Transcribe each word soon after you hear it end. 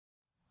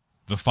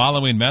The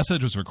following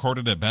message was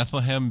recorded at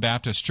Bethlehem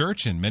Baptist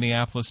Church in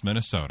Minneapolis,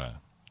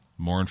 Minnesota.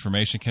 More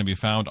information can be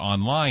found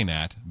online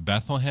at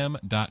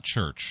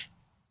bethlehem.church.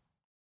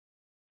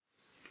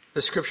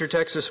 The scripture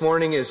text this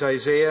morning is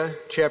Isaiah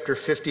chapter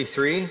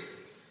 53.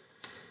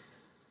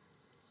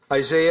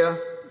 Isaiah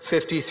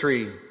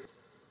 53.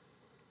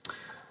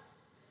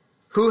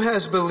 Who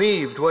has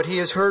believed what he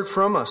has heard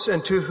from us,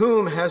 and to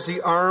whom has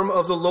the arm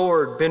of the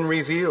Lord been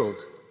revealed?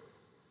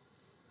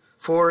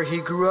 For he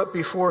grew up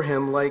before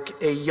him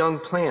like a young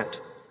plant,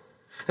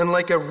 and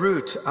like a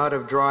root out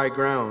of dry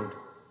ground.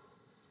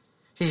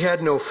 He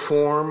had no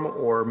form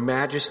or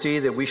majesty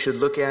that we should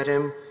look at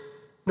him,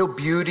 no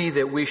beauty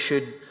that we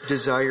should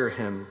desire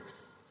him.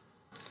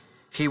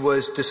 He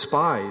was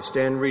despised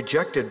and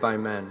rejected by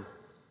men,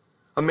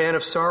 a man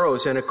of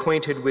sorrows and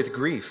acquainted with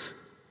grief.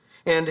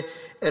 And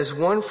as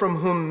one from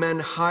whom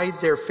men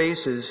hide their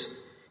faces,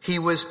 he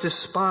was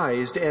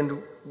despised,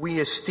 and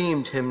we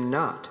esteemed him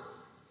not.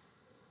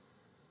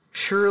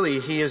 Surely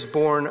he has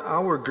borne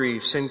our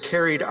griefs and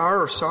carried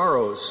our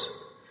sorrows.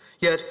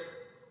 Yet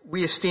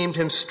we esteemed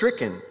him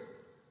stricken,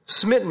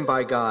 smitten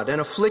by God, and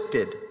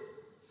afflicted.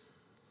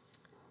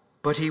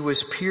 But he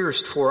was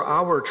pierced for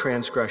our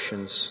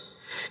transgressions.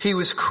 He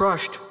was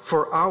crushed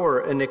for our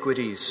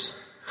iniquities.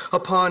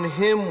 Upon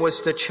him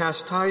was the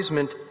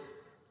chastisement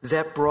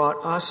that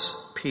brought us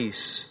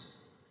peace.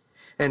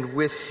 And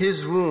with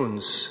his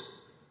wounds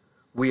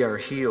we are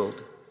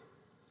healed.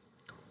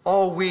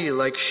 All we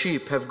like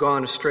sheep have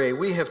gone astray.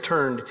 We have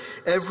turned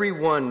every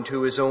one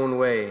to his own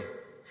way.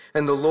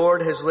 And the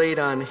Lord has laid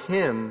on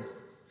him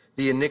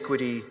the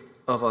iniquity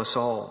of us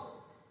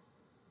all.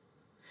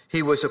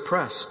 He was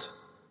oppressed,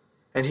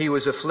 and he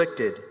was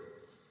afflicted,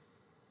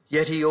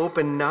 yet he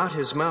opened not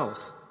his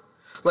mouth.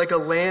 Like a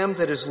lamb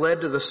that is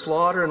led to the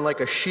slaughter, and like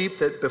a sheep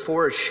that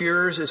before its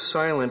shearers is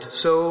silent,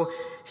 so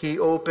he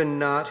opened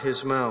not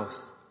his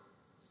mouth.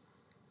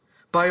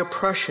 By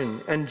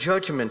oppression and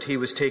judgment he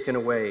was taken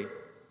away.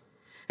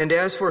 And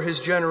as for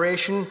his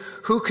generation,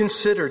 who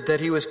considered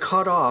that he was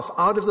cut off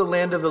out of the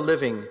land of the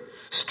living,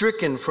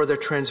 stricken for the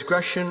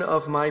transgression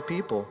of my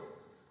people?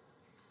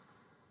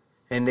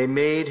 And they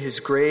made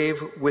his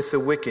grave with the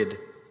wicked,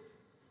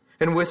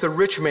 and with the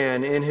rich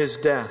man in his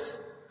death,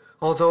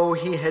 although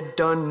he had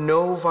done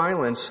no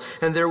violence,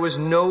 and there was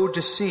no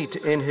deceit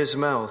in his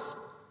mouth.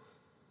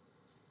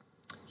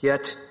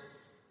 Yet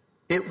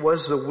it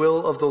was the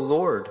will of the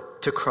Lord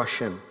to crush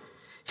him.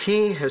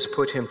 He has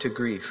put him to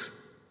grief.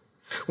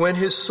 When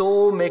his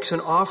soul makes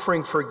an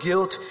offering for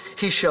guilt,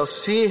 he shall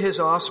see his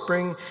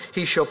offspring,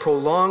 he shall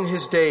prolong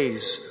his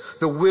days.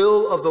 The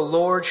will of the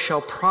Lord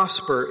shall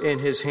prosper in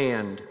his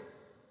hand.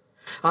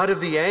 Out of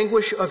the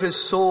anguish of his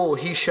soul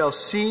he shall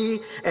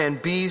see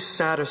and be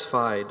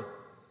satisfied.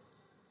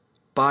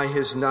 By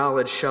his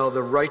knowledge shall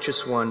the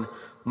righteous one,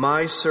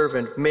 my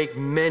servant, make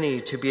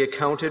many to be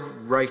accounted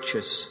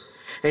righteous,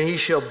 and he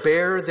shall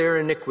bear their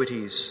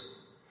iniquities.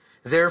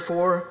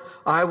 Therefore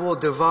I will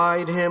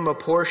divide him a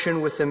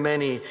portion with the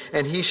many,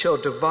 and he shall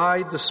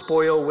divide the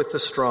spoil with the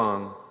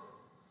strong.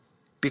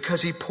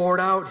 Because he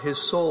poured out his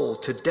soul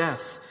to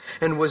death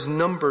and was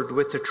numbered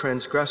with the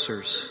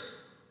transgressors.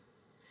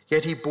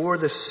 Yet he bore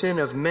the sin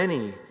of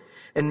many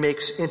and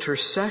makes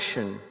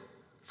intercession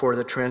for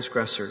the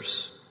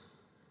transgressors.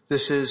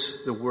 This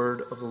is the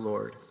word of the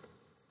Lord.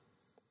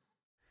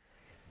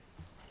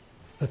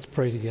 Let's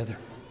pray together.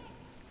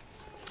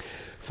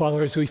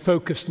 Father, as we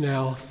focus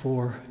now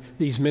for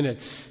these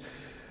minutes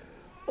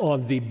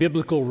on the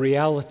biblical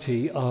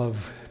reality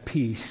of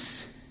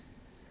peace,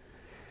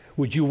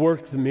 would you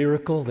work the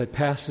miracle that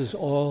passes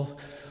all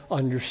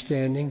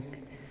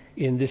understanding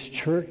in this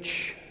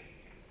church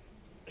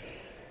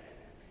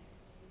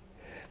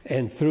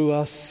and through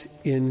us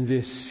in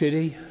this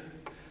city,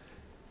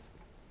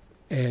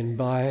 and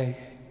by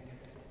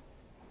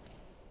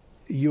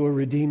your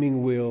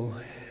redeeming will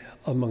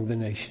among the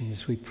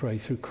nations, we pray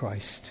through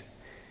Christ.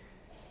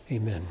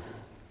 Amen.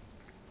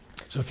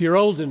 So if you're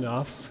old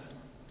enough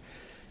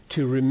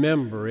to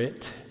remember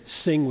it,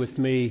 sing with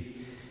me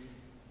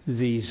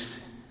these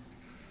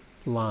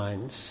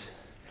lines.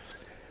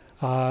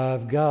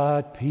 I've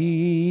got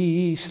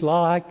peace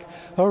like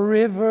a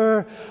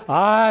river.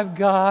 I've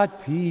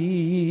got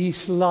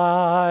peace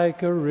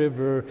like a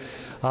river.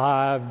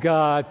 I've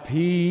got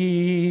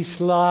peace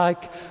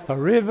like a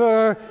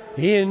river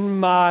in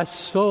my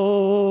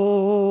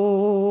soul.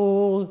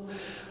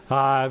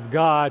 I've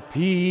got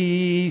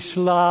peace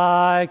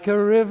like a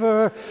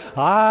river.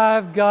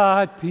 I've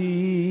got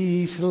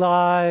peace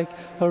like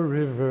a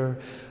river.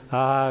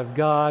 I've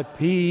got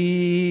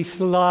peace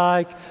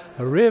like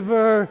a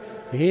river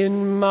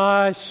in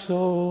my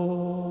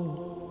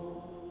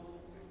soul.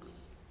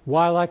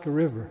 Why like a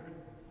river?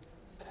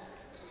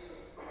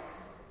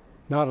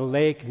 Not a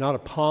lake, not a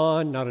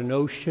pond, not an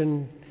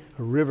ocean,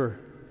 a river.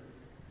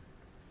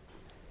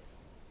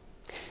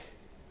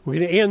 We're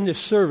going to end this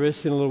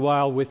service in a little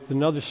while with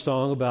another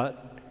song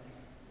about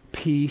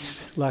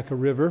peace like a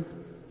river.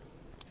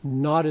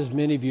 Not as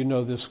many of you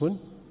know this one,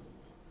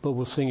 but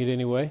we'll sing it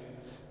anyway.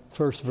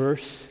 First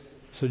verse,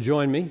 so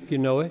join me if you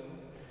know it.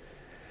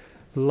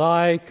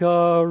 Like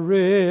a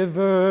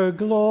river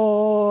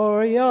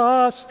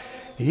glorious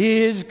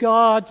is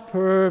God's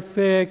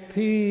perfect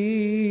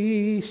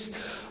peace,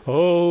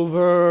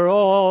 over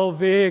all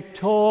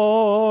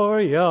victorious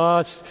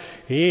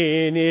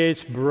in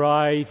its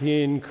bright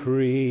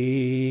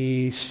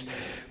increase.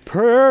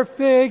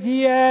 Perfect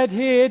yet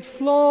it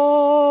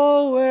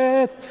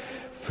floweth,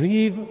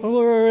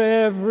 fever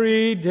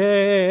every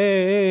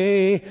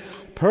day.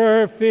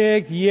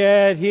 Perfect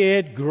yet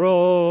it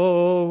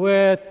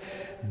groweth,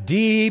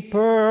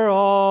 deeper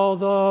all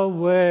the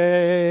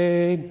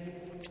way.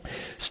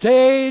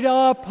 Stayed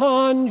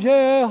upon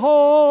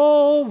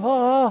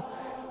Jehovah,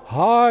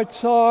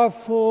 hearts are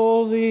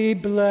fully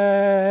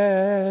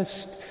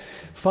blessed,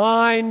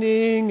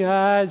 finding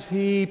as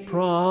He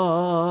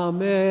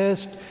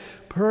promised,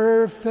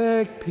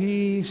 perfect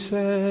peace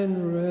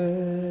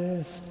and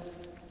rest.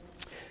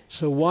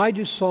 So why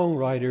do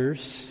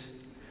songwriters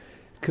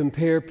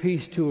compare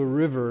peace to a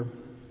river?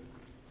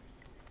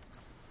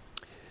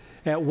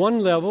 At one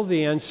level,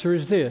 the answer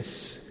is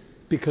this: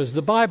 because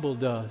the Bible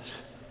does.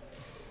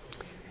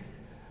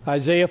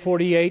 Isaiah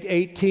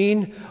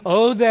 48:18,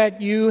 "Oh,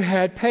 that you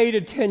had paid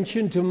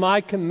attention to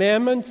my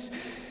commandments,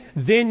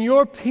 then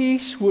your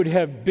peace would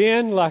have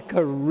been like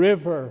a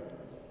river,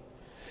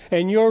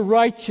 and your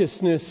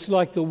righteousness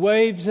like the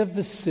waves of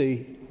the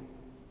sea."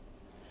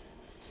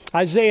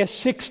 Isaiah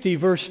 60,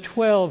 verse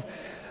 12,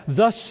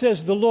 "Thus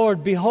says the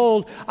Lord,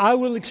 behold, I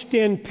will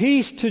extend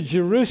peace to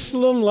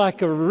Jerusalem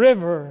like a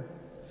river,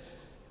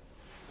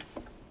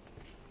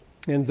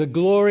 and the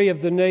glory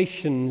of the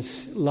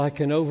nations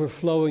like an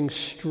overflowing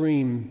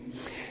stream."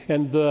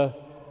 And the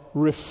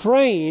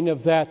refrain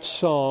of that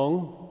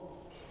song,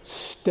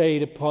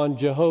 "Stayed upon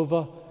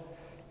Jehovah,"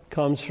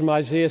 comes from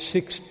Isaiah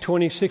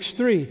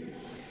 26:3.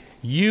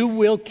 "You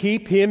will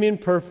keep him in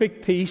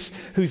perfect peace,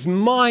 whose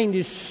mind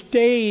is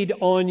stayed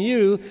on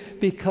you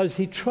because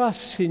he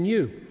trusts in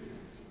you."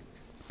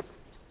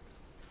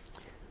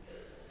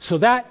 So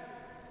that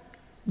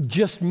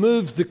just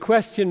moves the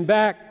question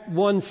back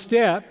one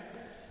step.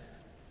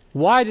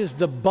 Why does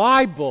the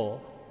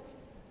Bible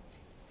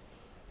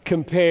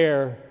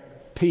compare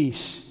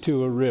peace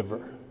to a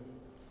river?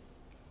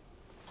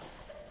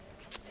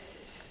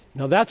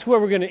 Now that's where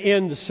we're going to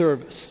end the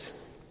service,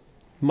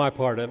 my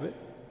part of it.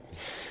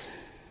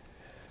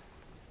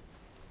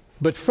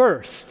 But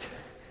first,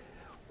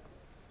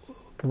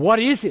 what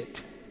is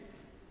it?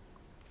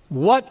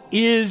 What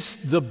is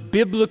the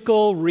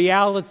biblical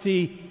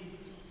reality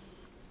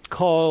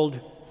called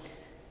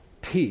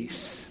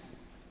peace?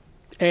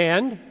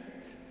 And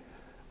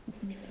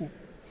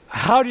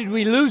how did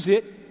we lose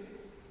it?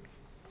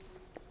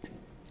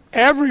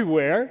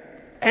 Everywhere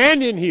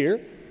and in here.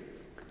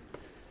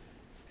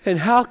 And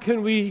how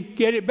can we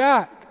get it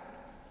back?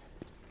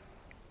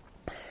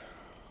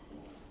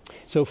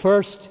 So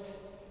first,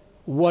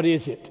 what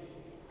is it?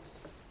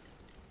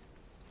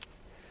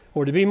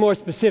 Or to be more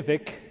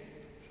specific,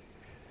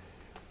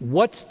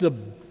 what's the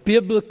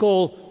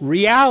biblical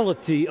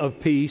reality of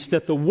peace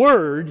that the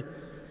Word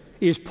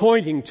is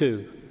pointing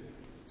to?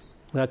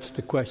 That's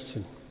the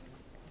question.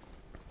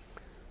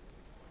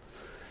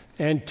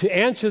 And to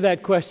answer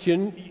that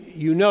question,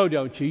 you know,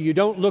 don't you? You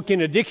don't look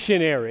in a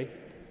dictionary.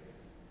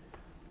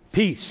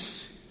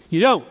 Peace.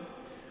 You don't.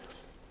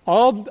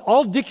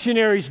 All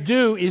dictionaries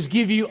do is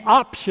give you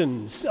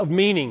options of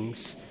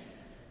meanings.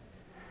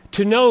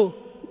 To know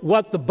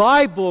what the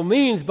Bible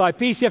means by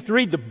peace, you have to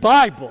read the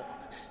Bible.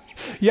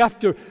 You have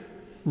to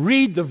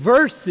read the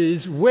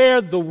verses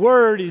where the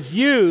word is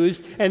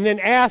used and then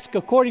ask,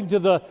 according to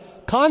the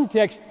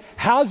context,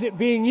 how's it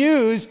being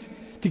used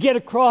to get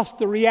across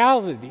the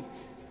reality?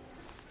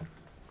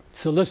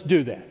 So let's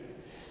do that.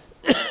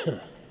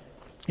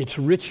 It's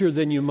richer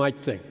than you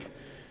might think.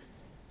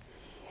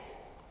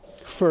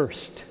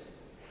 First,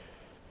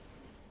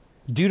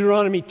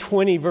 Deuteronomy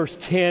 20, verse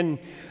 10,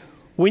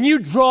 when you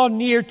draw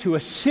near to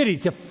a city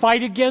to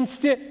fight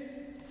against it,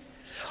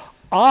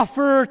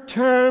 offer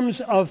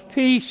terms of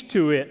peace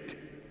to it.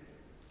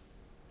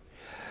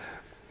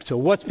 So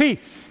what's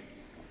peace?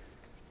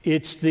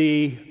 It's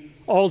the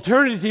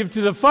alternative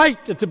to the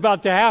fight that's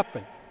about to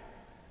happen.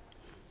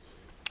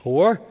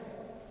 Or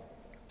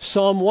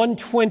Psalm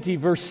 120,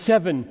 verse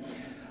 7,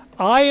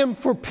 I am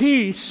for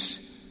peace,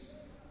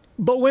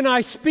 but when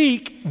I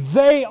speak,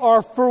 they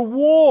are for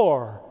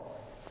war.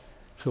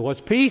 So what's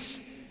peace?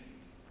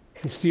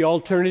 It's the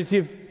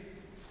alternative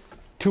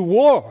to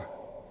war.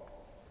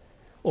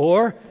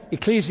 Or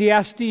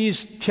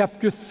Ecclesiastes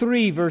chapter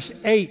 3, verse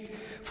 8,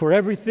 for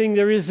everything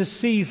there is a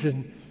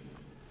season,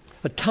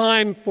 a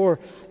time for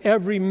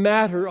every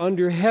matter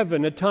under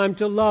heaven, a time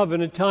to love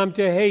and a time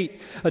to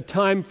hate, a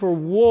time for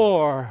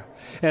war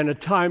and a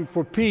time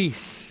for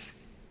peace.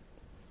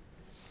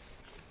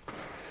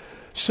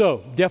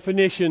 So,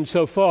 definition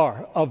so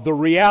far of the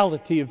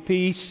reality of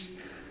peace: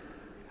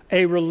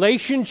 a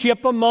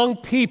relationship among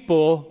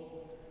people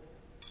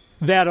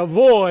that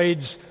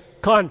avoids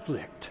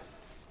conflict.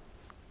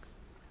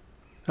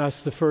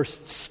 That's the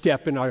first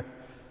step in our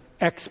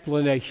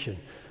explanation.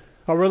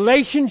 A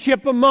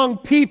relationship among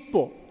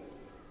people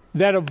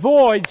that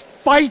avoids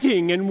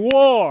fighting and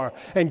war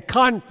and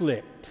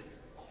conflict.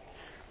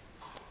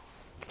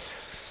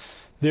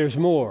 There's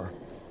more.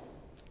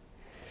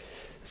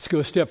 Let's go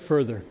a step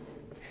further.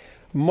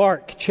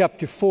 Mark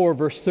chapter 4,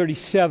 verse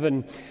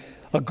 37.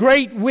 A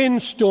great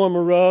windstorm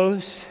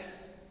arose,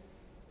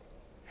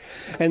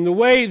 and the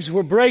waves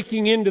were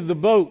breaking into the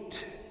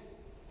boat,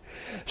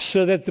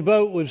 so that the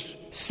boat was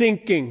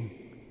sinking.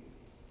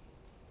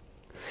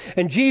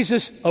 And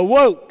Jesus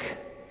awoke,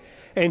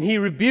 and he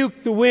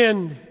rebuked the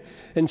wind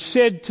and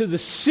said to the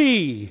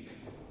sea,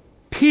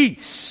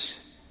 "Peace,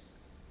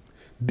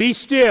 be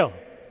still."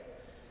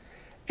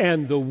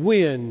 And the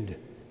wind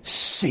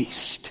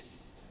ceased.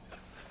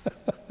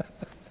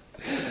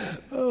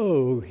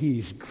 Oh,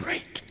 he's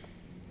great.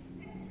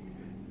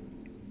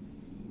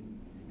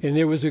 And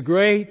there was a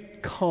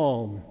great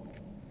calm.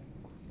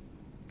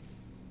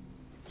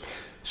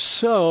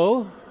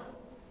 So,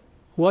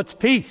 what's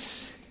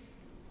peace?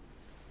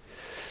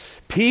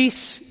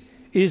 Peace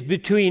is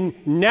between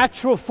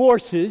natural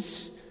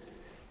forces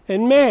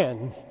and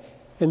man,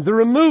 and the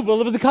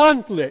removal of the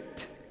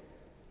conflict.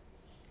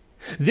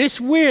 This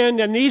wind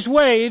and these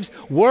waves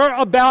were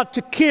about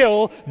to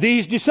kill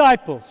these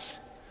disciples.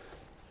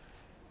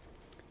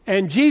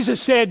 And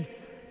Jesus said,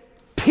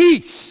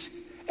 "Peace,"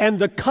 and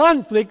the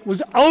conflict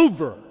was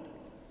over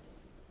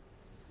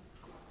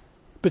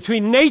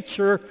between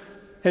nature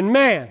and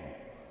man.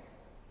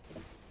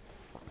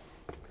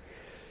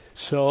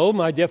 So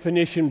my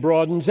definition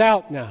broadens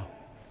out now.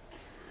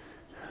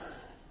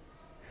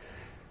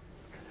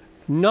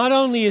 Not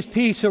only is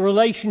peace a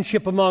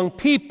relationship among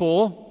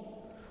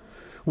people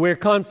where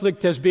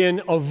conflict has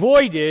been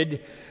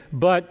avoided,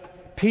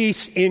 but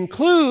peace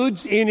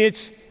includes in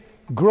its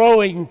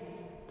growing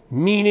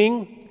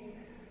meaning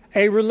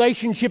a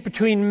relationship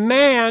between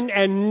man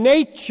and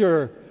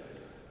nature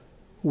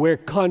where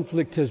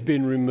conflict has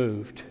been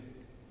removed.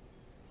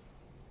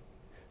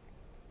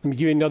 Let me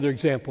give you another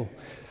example.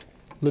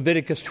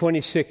 Leviticus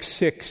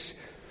 26:6.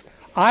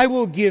 I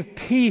will give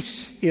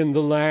peace in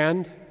the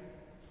land,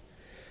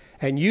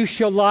 and you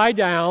shall lie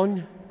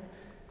down.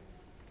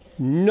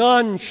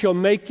 None shall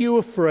make you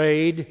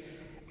afraid,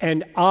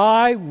 and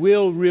I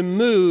will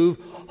remove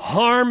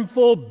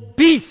harmful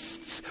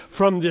beasts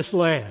from this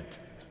land.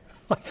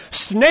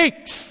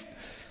 Snakes,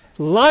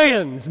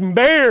 lions,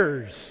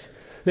 bears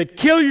that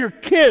kill your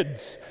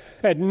kids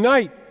at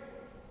night.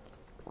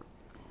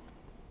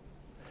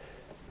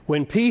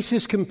 When peace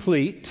is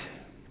complete,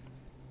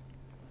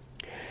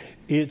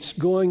 it's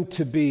going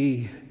to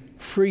be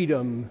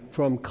freedom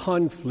from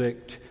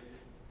conflict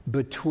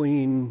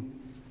between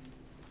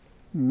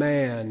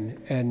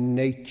man and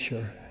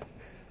nature.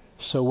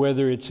 So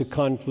whether it's a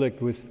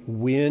conflict with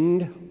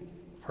wind,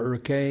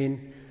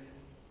 hurricane,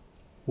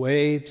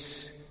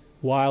 waves,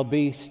 wild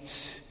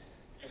beasts,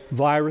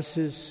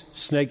 viruses,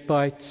 snake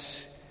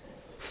bites,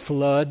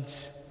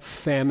 floods,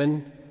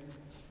 famine,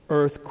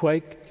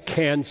 earthquake,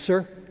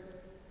 cancer,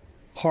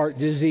 heart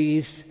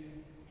disease,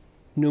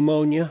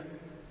 pneumonia,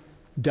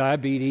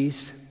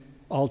 diabetes,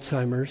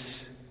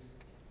 Alzheimer's.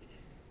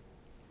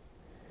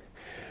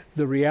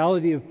 The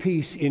reality of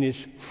peace in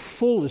its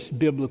fullest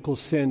biblical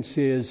sense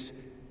is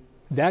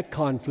that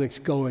conflict's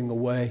going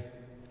away.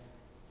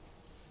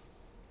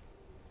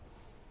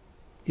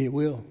 It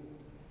will.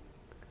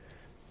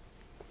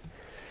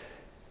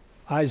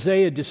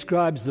 Isaiah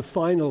describes the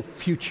final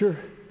future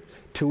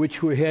to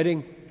which we're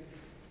heading.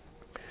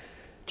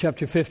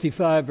 Chapter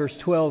 55, verse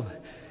 12.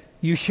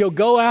 You shall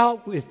go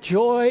out with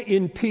joy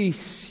in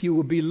peace. You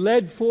will be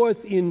led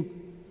forth in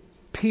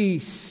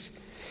peace.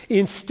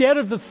 Instead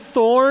of the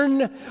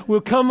thorn will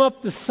come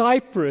up the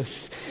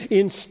cypress.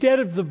 Instead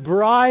of the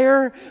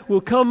briar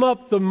will come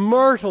up the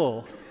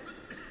myrtle.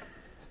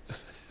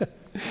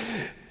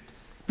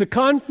 The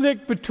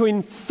conflict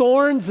between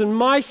thorns and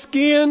my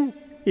skin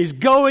is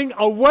going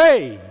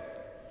away.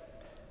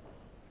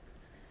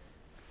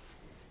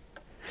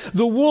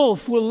 The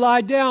wolf will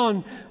lie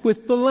down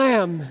with the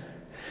lamb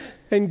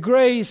and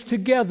graze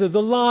together.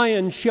 The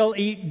lion shall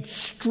eat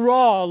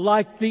straw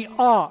like the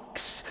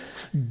ox.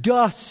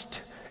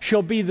 Dust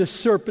shall be the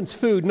serpent's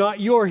food, not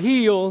your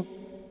heel.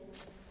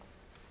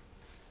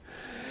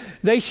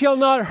 They shall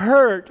not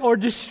hurt or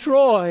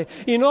destroy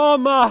in all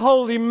my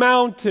holy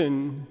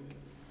mountain.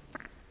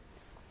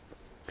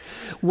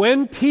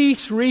 When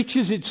peace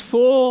reaches its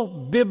full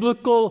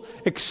biblical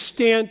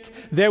extent,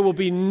 there will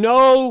be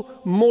no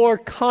more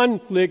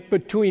conflict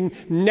between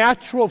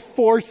natural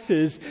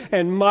forces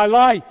and my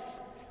life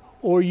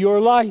or your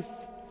life.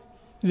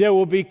 There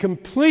will be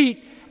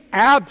complete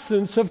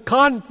absence of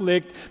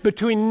conflict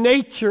between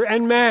nature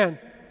and man.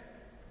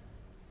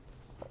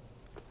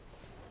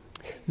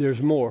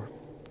 There's more.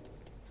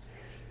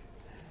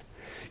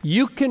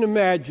 You can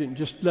imagine,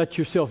 just let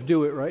yourself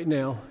do it right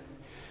now.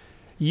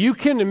 You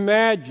can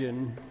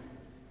imagine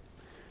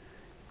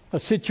a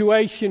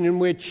situation in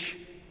which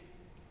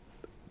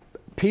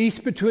peace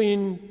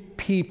between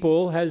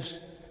people has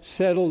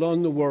settled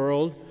on the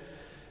world,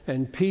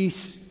 and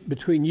peace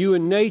between you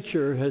and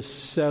nature has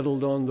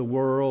settled on the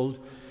world.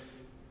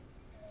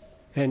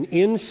 And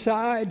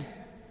inside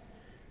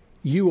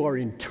You are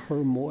in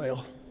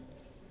turmoil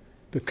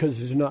because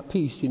there's not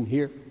peace in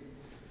here.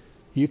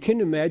 You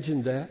can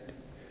imagine that.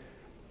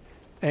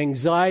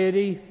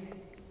 Anxiety,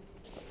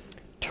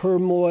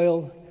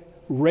 turmoil,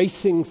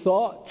 racing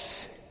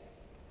thoughts,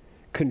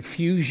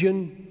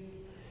 confusion,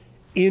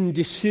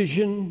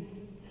 indecision,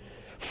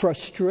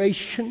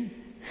 frustration,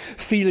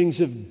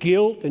 feelings of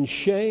guilt and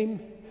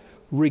shame,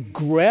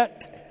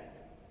 regret.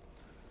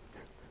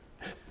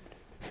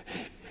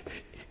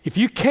 If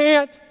you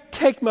can't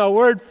take my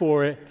word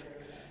for it,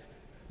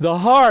 the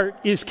heart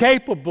is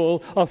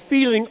capable of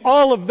feeling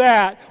all of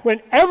that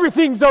when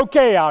everything's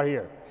okay out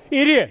here.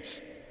 It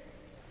is.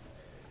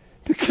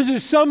 Because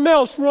there's something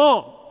else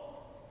wrong.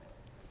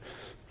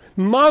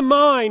 My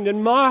mind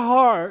and my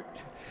heart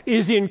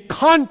is in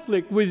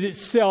conflict with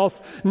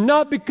itself,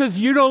 not because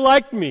you don't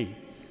like me,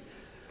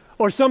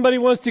 or somebody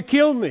wants to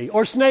kill me,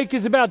 or snake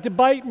is about to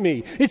bite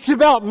me. It's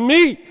about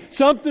me.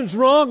 Something's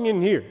wrong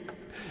in here.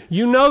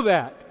 You know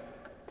that.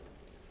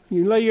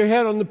 You lay your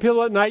head on the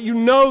pillow at night, you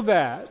know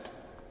that.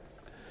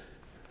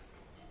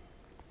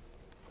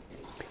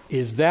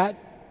 Is that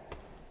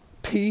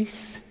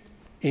peace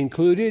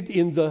included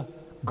in the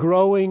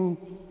growing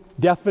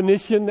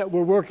definition that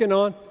we're working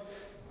on?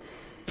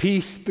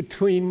 Peace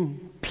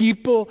between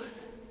people,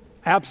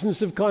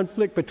 absence of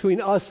conflict between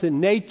us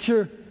and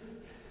nature.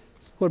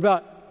 What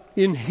about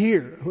in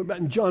here? What about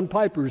in John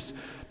Piper's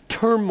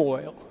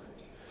turmoil?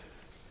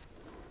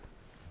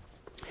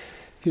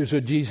 Here's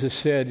what Jesus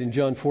said in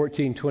John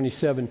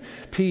 14:27.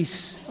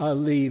 Peace I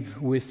leave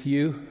with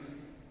you.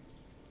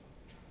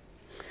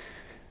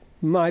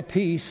 My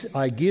peace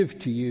I give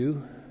to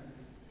you.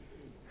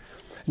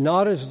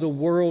 Not as the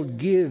world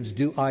gives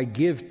do I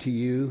give to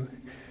you.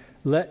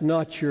 Let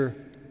not your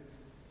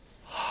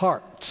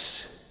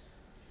hearts.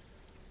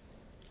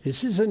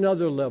 This is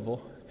another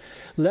level.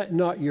 Let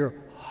not your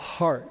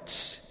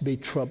hearts be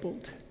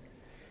troubled.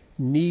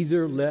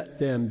 Neither let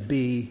them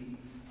be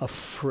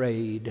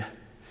afraid.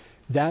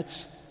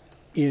 That's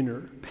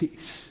inner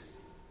peace.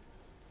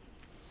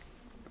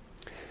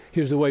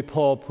 Here's the way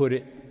Paul put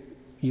it.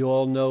 You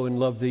all know and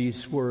love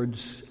these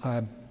words,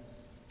 I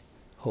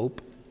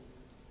hope.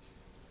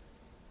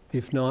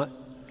 If not,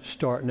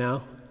 start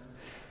now.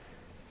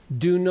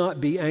 Do not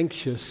be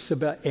anxious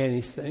about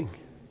anything.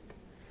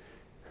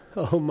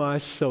 Oh, my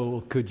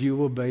soul, could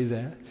you obey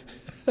that?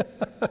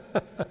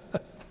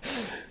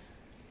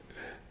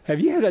 Have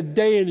you had a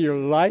day in your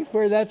life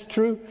where that's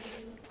true?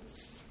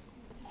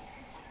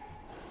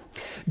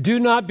 Do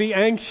not be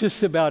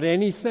anxious about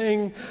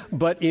anything,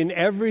 but in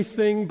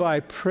everything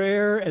by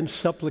prayer and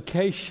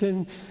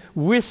supplication,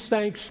 with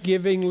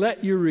thanksgiving,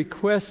 let your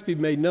requests be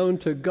made known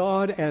to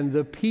God, and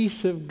the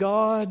peace of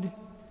God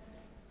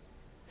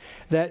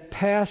that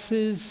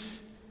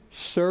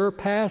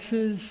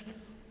surpasses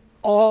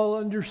all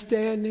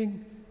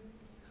understanding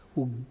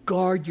will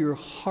guard your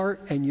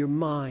heart and your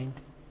mind.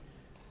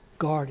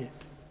 Guard it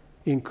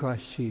in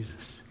Christ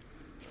Jesus.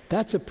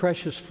 That's a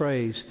precious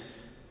phrase.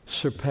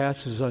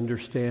 Surpasses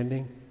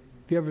understanding.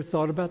 Have you ever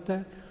thought about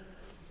that?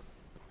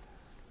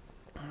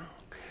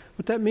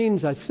 What that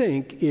means, I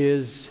think,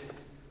 is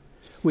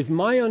with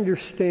my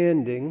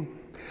understanding,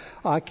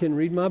 I can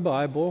read my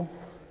Bible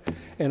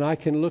and I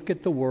can look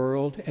at the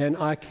world and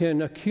I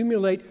can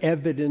accumulate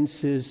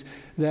evidences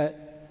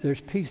that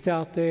there's peace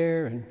out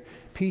there and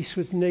peace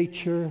with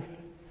nature.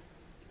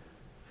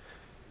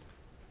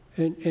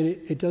 And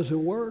it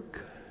doesn't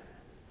work.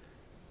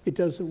 It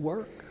doesn't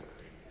work.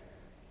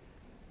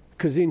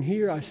 Because in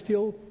here I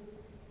still,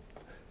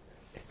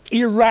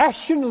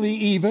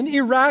 irrationally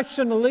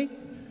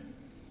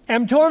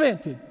am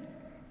tormented,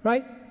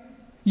 right?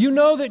 You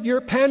know that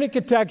your panic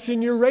attacks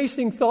and your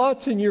racing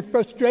thoughts and your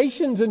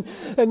frustrations and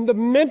the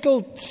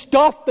mental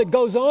stuff that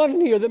goes on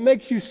in here that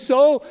makes you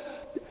so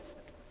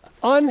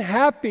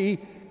unhappy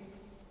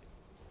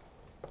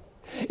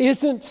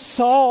isn't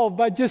solved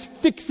by just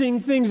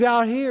fixing things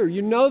out here.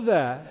 You know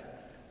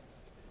that.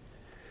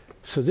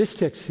 So this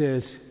text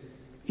says,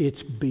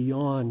 it's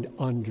beyond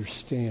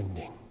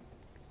understanding.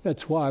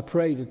 That's why I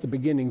prayed at the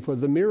beginning for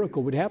the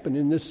miracle would happen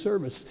in this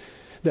service.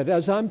 That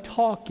as I'm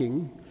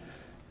talking,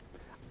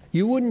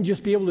 you wouldn't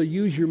just be able to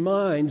use your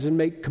minds and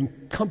make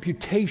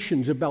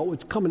computations about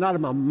what's coming out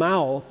of my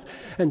mouth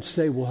and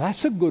say, well,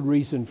 that's a good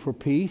reason for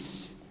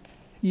peace.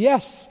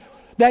 Yes,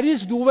 that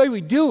is the way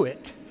we do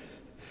it.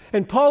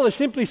 And Paul is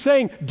simply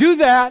saying, do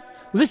that,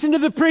 listen to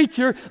the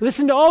preacher,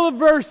 listen to all the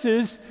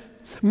verses,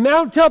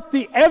 mount up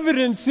the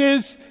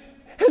evidences,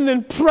 and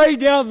then pray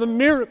down the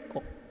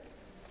miracle.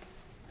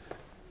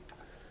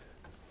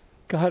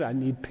 God, I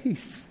need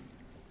peace.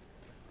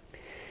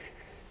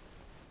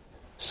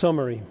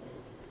 Summary.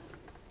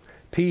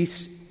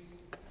 Peace,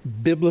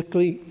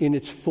 biblically in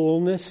its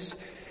fullness,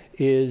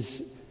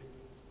 is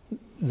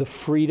the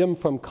freedom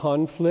from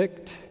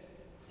conflict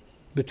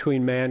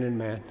between man and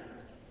man.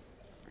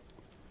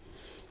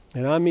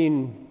 And I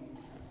mean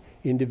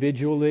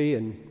individually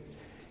and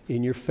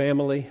in your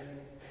family,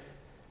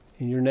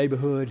 in your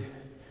neighborhood,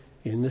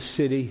 in the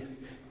city,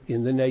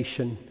 in the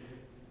nation,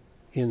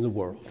 in the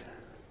world.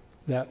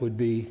 That would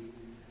be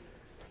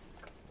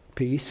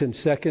peace. And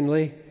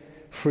secondly,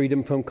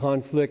 freedom from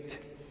conflict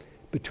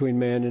between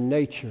man and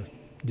nature,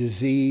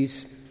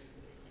 disease,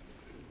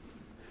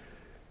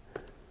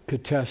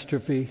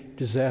 catastrophe,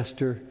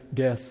 disaster,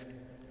 death.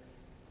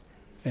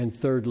 And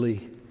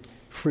thirdly,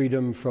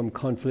 freedom from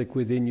conflict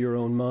within your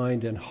own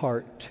mind and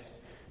heart,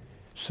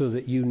 so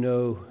that you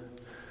know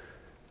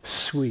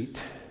sweet,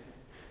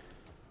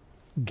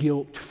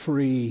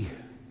 guilt-free,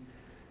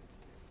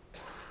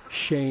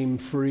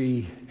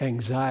 shame-free,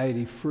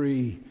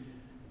 anxiety-free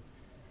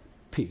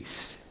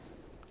peace.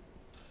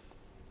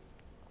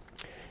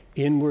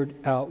 Inward,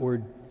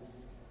 outward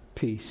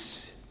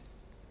peace.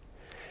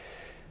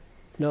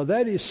 Now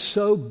that is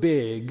so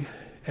big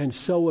and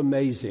so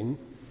amazing.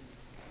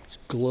 It's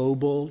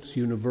global, it's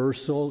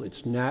universal,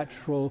 it's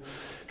natural,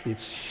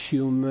 it's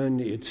human,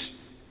 it's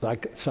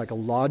like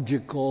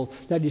psychological.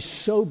 That is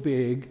so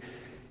big.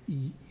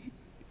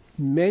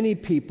 Many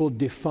people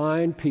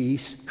define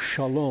peace,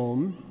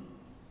 shalom,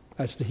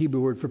 that's the Hebrew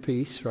word for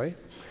peace, right?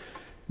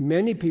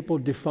 Many people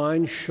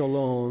define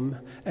shalom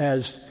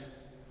as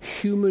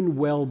human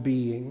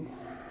well-being,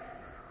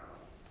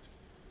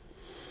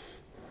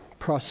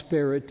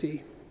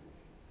 prosperity,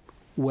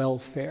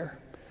 welfare.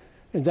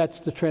 And that's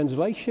the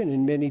translation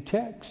in many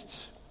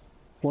texts.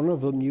 One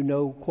of them you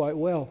know quite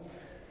well.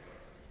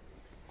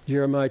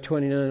 Jeremiah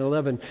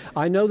 29:11.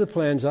 I know the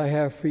plans I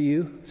have for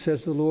you,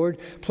 says the Lord.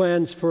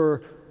 Plans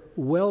for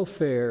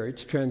welfare,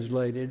 it's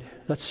translated.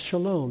 That's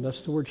shalom.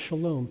 That's the word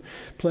shalom.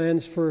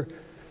 Plans for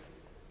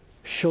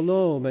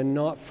shalom and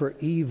not for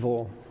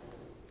evil.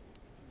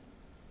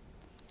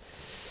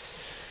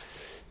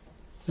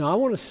 Now I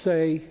want to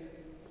say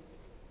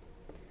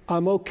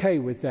I'm okay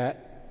with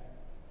that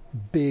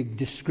big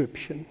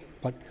description,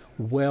 like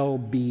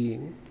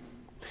well-being.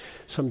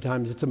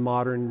 Sometimes it's a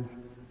modern,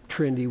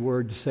 trendy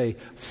word to say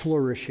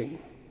flourishing,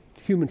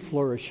 human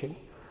flourishing.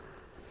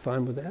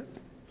 Fine with that.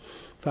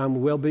 Fine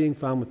with well-being,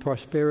 fine with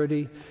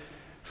prosperity,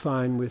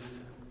 fine with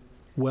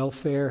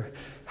welfare.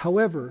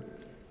 However,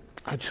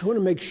 I just want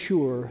to make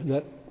sure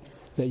that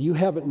you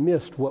haven't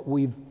missed what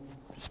we've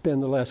spent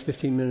the last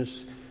 15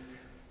 minutes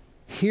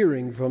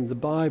hearing from the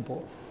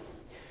Bible.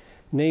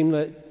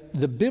 Namely,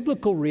 the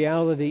biblical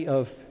reality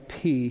of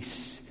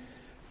peace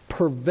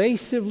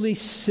pervasively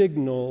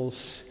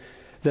signals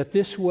that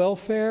this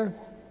welfare,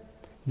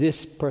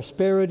 this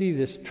prosperity,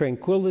 this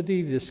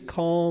tranquility, this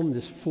calm,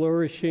 this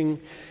flourishing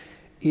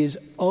is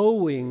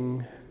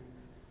owing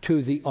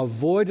to the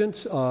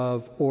avoidance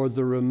of or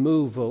the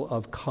removal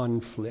of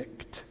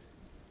conflict.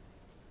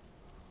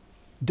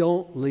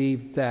 Don't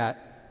leave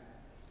that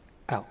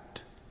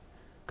out,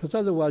 because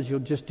otherwise you'll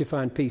just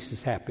define peace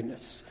as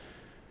happiness.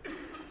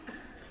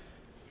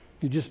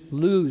 You just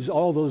lose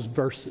all those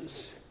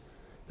verses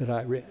that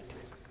I read.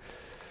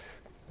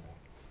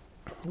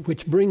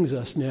 Which brings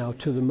us now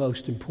to the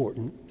most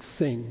important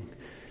thing.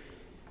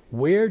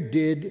 Where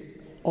did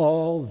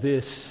all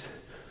this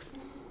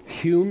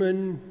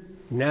human,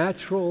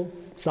 natural,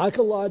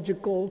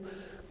 psychological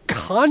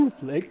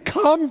conflict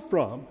come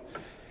from?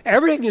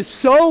 Everything is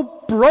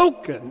so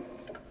broken.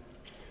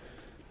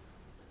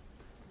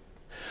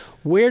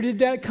 Where did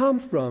that come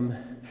from?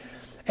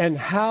 And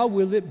how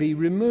will it be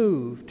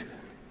removed?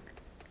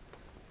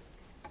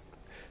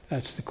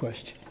 That's the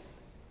question.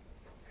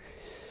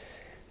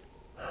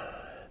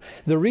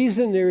 The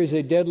reason there is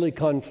a deadly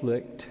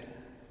conflict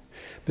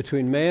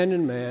between man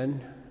and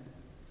man,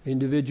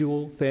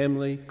 individual,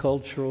 family,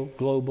 cultural,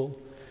 global,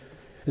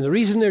 and the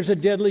reason there's a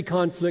deadly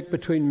conflict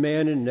between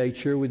man and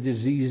nature with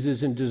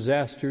diseases and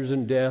disasters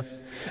and death,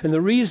 and the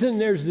reason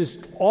there's this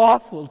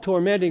awful,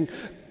 tormenting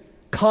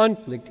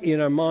conflict in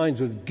our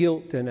minds with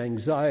guilt and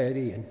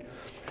anxiety and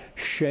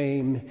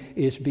shame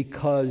is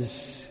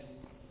because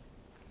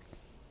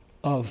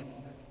of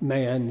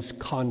man's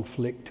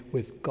conflict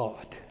with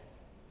God.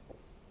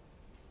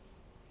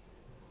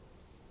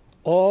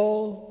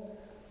 All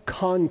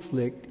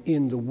conflict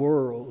in the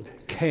world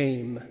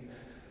came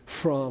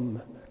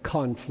from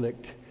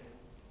conflict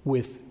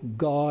with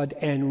God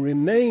and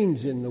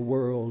remains in the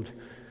world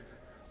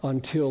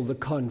until the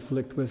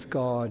conflict with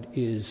God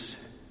is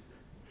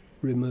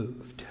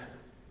removed.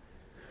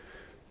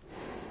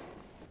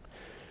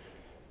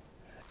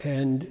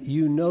 And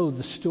you know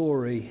the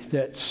story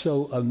that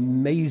so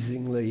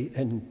amazingly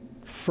and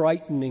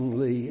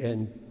frighteningly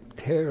and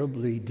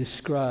terribly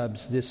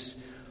describes this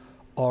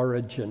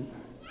origin,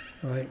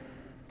 right?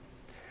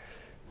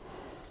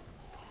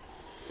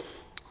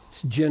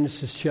 It's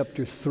Genesis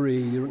chapter 3.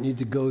 You don't need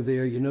to go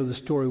there. You know the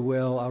story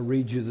well. I'll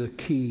read you the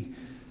key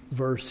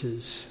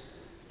verses.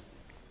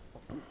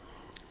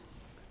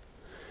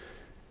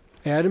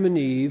 Adam and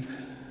Eve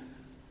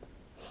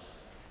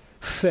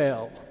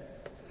fell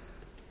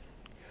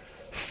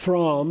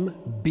from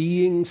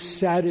being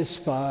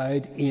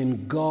satisfied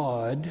in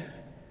God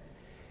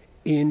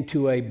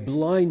into a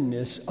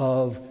blindness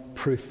of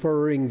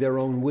preferring their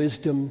own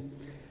wisdom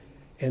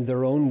and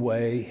their own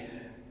way,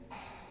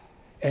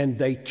 and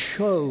they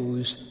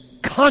chose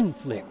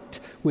conflict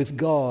with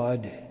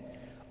God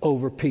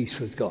over peace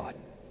with God.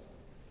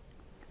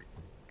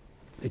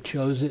 They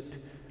chose it.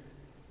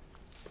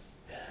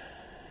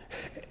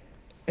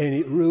 and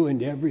it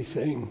ruined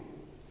everything.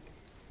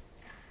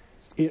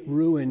 It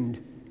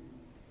ruined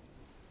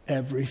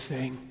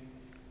everything.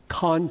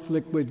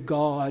 Conflict with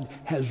God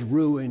has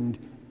ruined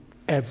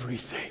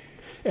everything.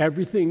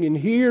 Everything in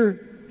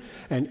here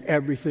and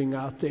everything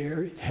out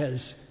there. It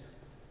has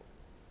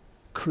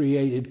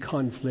created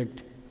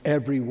conflict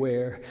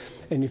everywhere.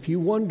 And if you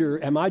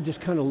wonder, am I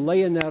just kind of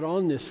laying that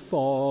on this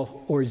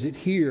fall, or is it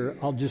here?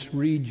 I'll just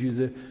read you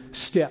the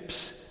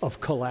steps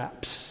of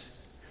collapse.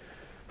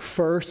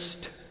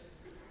 First,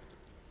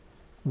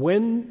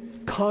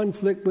 when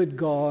conflict with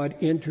God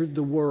entered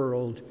the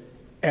world,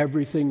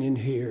 everything in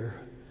here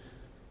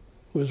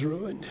was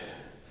ruined.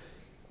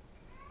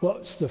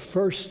 What's the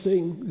first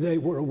thing they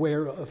were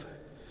aware of?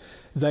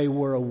 They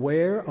were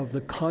aware of the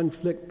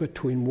conflict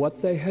between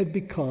what they had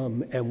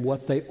become and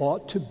what they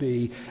ought to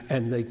be,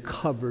 and they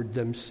covered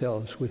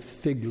themselves with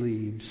fig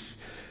leaves,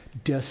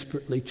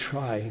 desperately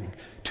trying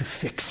to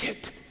fix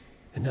it.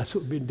 And that's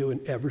what we've been doing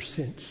ever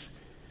since.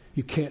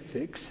 You can't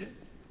fix it.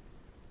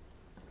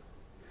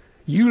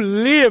 You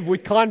live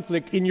with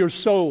conflict in your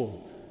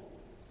soul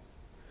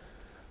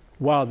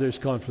while there's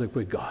conflict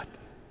with God.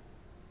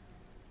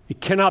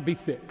 It cannot be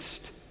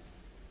fixed.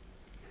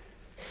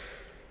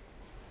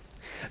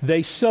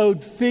 They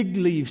sewed fig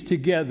leaves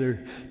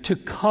together to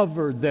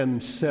cover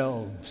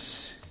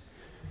themselves.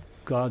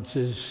 God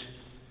says,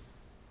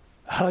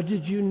 how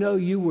did you know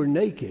you were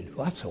naked?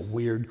 Well, that's a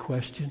weird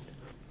question.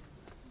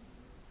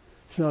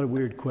 It's not a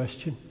weird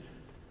question.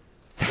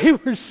 They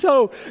were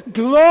so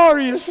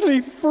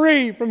gloriously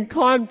free from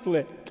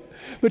conflict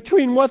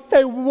between what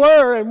they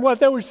were and what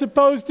they were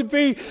supposed to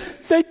be.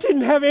 They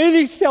didn't have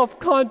any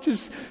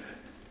self-conscious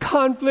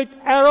conflict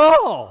at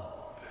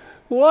all.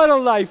 What a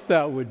life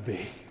that would be.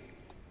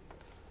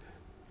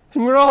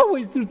 And we're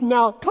always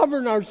now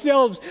covering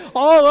ourselves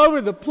all over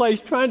the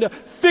place, trying to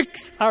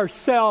fix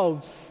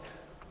ourselves.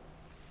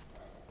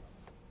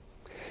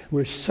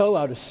 We're so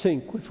out of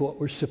sync with what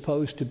we're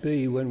supposed to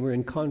be when we're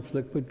in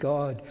conflict with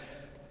God.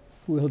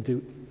 We'll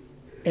do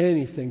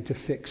anything to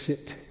fix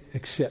it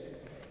except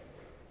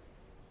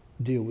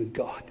deal with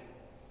God.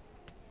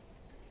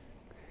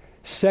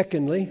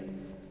 Secondly,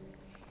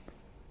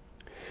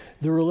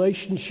 the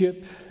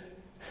relationship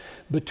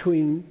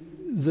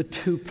between the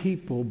two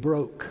people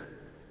broke.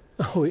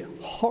 Oh, it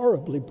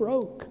horribly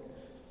broke.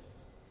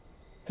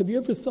 Have you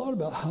ever thought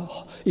about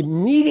how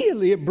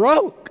immediately it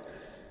broke?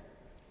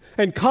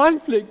 And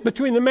conflict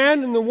between the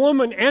man and the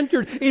woman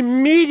entered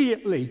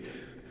immediately.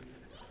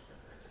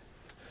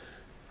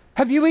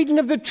 Have you eaten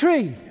of the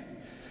tree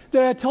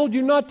that I told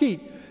you not to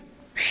eat?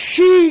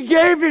 She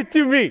gave it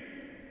to me.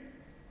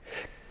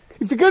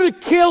 If you're going to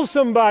kill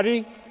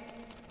somebody,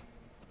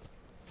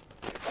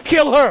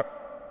 kill her.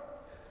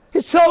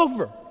 It's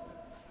over.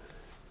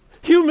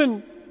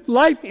 Human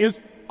life is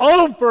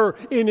over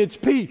in its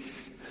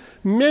peace.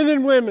 Men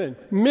and women,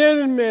 men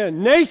and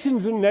men,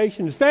 nations and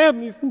nations,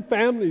 families and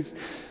families.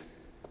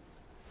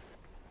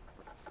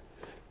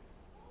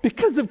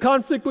 Because of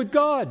conflict with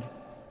God.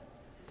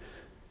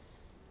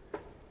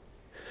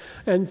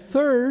 And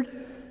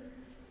third,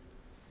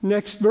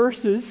 next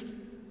verses,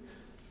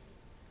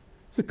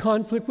 the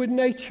conflict with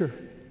nature.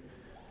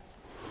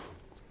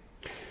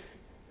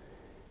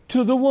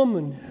 To the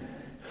woman,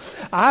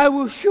 I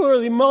will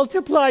surely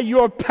multiply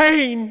your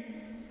pain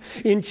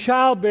in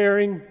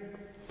childbearing.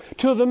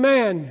 To the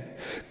man,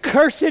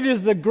 cursed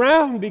is the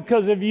ground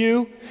because of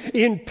you.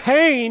 In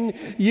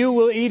pain, you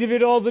will eat of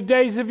it all the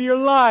days of your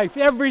life.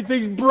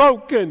 Everything's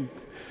broken.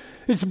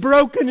 It's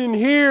broken in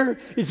here.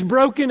 It's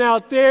broken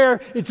out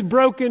there. It's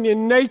broken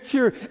in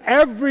nature.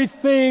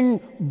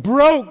 Everything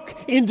broke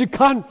into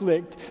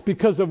conflict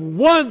because of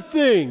one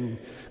thing,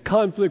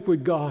 conflict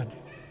with God.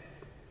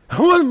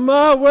 I want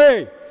my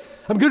way.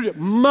 I'm going to do it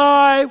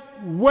my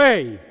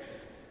way.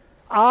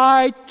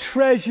 I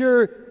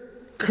treasure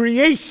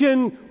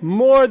creation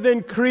more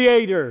than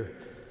creator.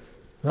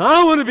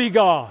 I want to be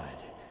God.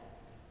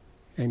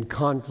 And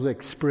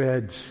conflict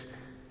spreads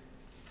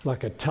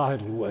like a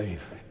tidal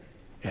wave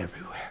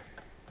everywhere.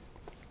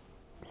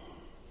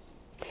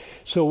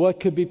 So what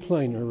could be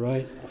plainer,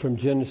 right, from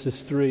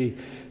Genesis 3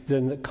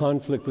 than that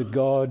conflict with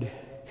God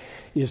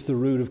is the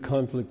root of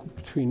conflict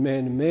between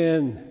man and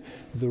man,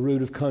 the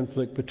root of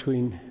conflict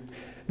between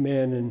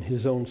man and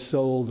his own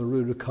soul, the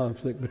root of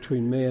conflict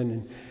between man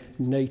and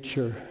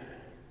nature.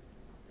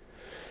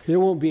 There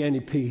won't be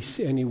any peace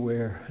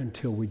anywhere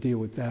until we deal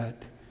with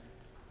that.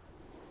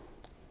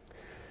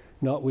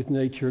 Not with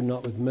nature,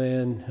 not with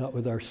man, not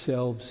with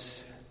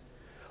ourselves.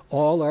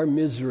 All our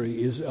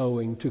misery is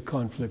owing to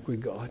conflict with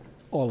God.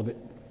 All of it.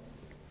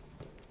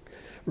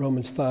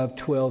 Romans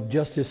 5:12,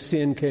 just as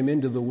sin came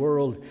into the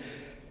world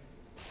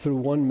through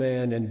one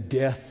man and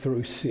death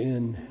through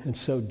sin, and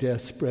so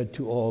death spread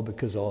to all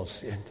because all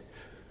sinned.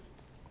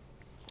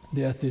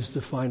 Death is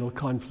the final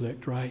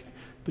conflict, right,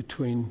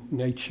 between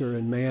nature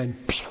and man.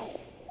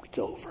 It's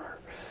over.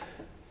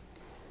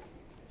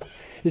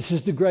 This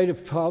is the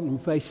greatest problem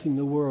facing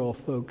the world,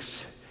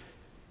 folks.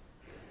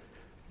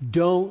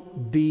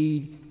 Don't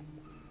be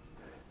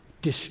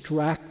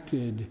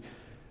distracted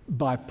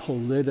by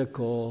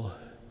political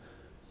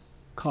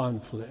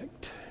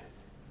conflict.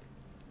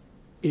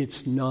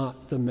 It's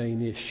not the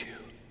main issue.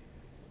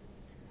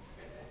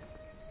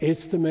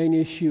 It's the main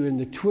issue in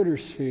the Twitter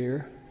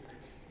sphere.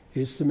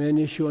 It's the main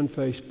issue on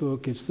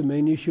Facebook. It's the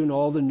main issue in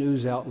all the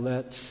news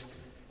outlets.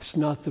 It's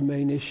not the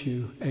main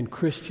issue. And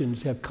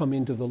Christians have come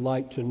into the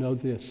light to know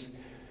this.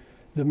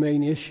 The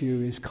main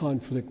issue is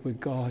conflict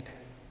with God.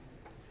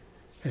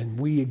 And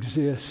we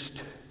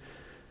exist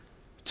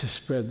to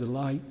spread the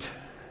light,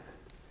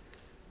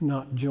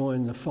 not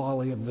join the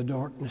folly of the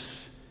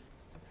darkness.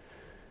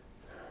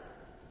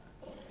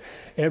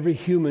 Every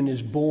human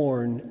is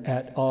born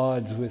at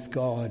odds with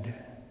God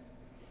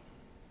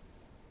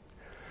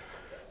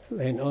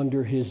and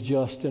under his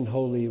just and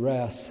holy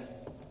wrath.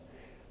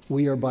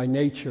 We are by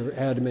nature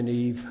Adam and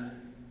Eve.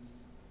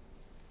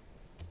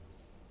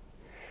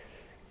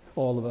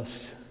 All of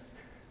us.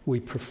 We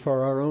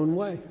prefer our own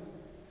way,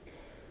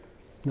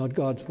 not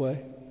God's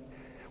way.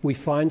 We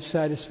find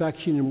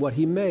satisfaction in what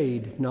he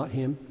made, not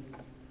him.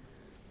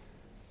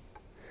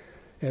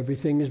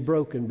 Everything is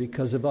broken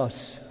because of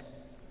us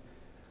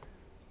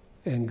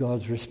and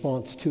God's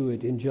response to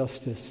it in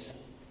justice.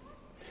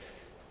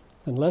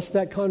 Unless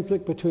that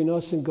conflict between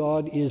us and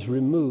God is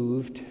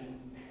removed,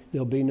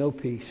 there'll be no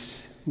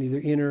peace, neither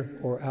inner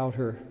or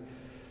outer.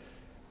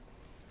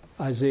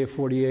 Isaiah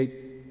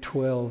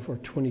 48:12 or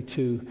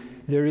 22.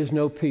 There is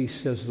no peace,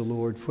 says the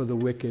Lord, for the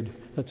wicked,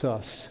 that's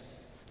us,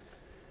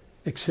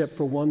 except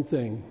for one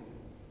thing,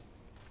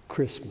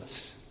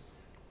 Christmas,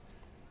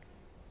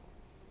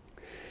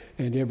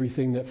 and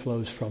everything that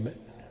flows from it.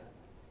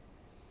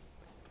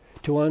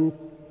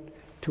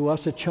 To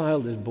us a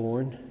child is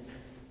born,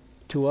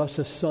 to us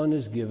a son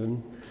is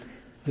given.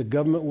 The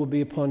government will be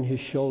upon his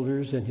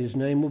shoulders, and his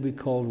name will be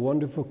called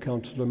Wonderful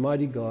Counselor,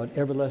 Mighty God,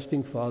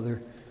 Everlasting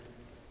Father,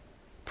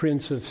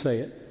 Prince of, say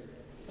it.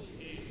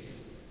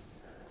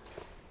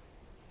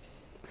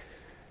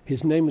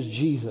 His name is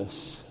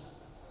Jesus.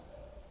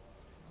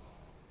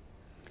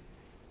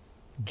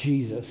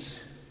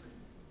 Jesus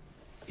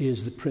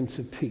is the Prince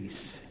of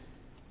Peace.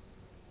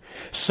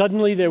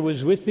 Suddenly there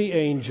was with the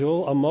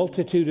angel a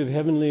multitude of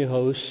heavenly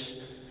hosts,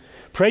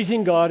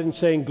 praising God and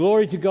saying,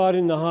 Glory to God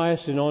in the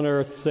highest, and on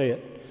earth, say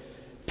it,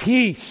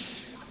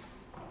 peace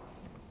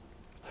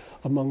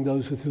among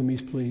those with whom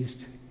he's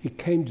pleased. He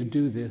came to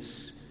do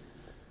this.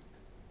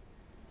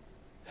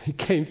 He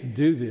came to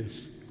do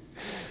this.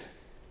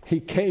 He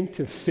came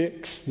to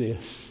fix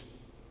this.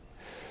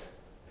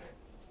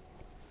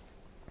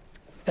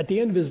 At the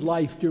end of his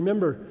life, do you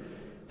remember,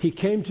 he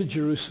came to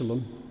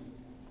Jerusalem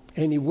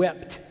and he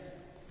wept.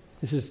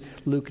 This is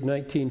Luke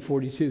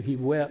 19:42. He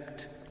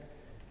wept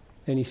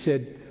and he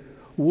said,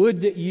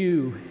 would that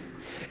you,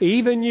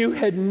 even you,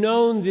 had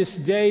known this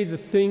day the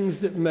things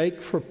that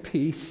make for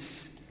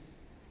peace,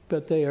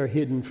 but they are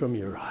hidden from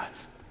your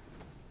eyes.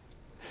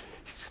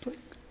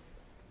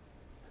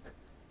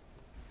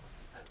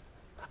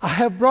 I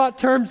have brought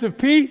terms of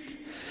peace.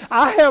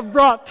 I have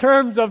brought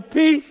terms of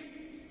peace.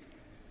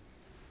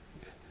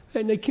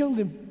 And they killed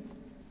him.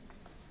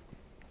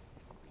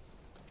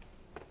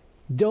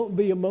 Don't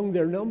be among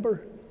their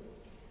number.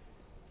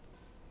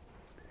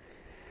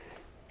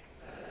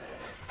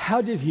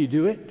 How did he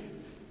do it?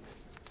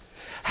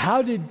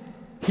 How did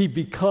he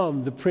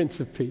become the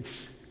Prince of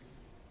Peace?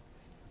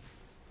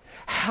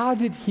 How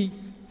did he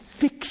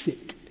fix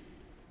it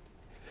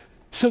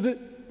so that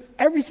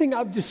everything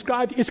I've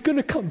described is going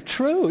to come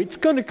true? It's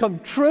going to come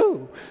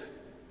true.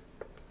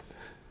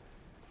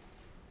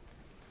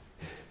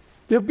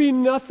 There'll be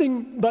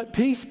nothing but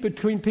peace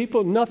between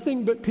people,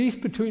 nothing but peace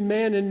between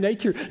man and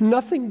nature,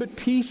 nothing but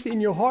peace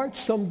in your heart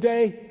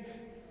someday.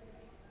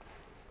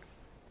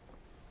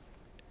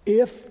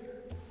 If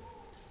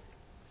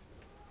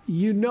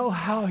you know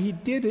how he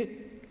did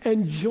it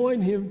and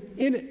join him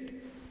in it.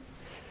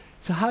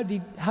 So how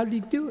did he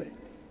do it?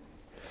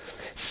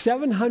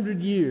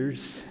 700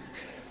 years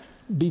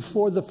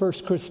before the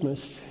first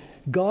Christmas,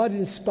 God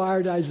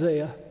inspired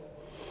Isaiah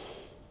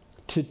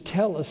to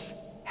tell us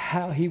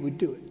how he would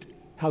do it,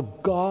 how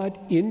God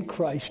in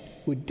Christ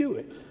would do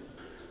it.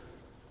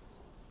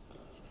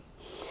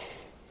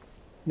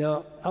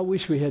 Now, I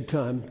wish we had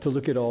time to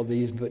look at all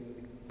these, but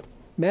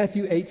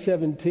Matthew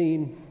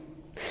 8:17,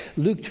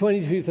 Luke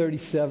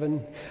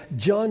 22:37,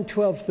 John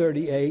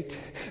 12:38,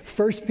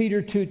 1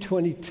 Peter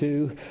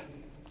 2:22,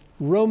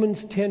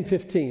 Romans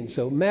 10:15.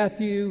 So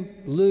Matthew,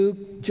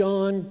 Luke,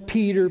 John,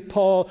 Peter,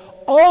 Paul,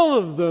 all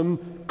of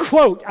them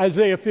quote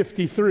Isaiah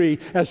 53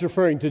 as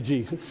referring to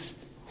Jesus.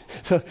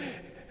 So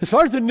as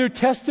far as the New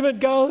Testament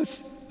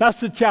goes,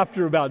 that's the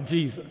chapter about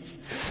Jesus.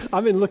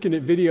 I've been looking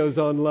at videos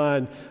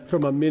online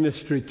from a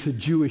ministry to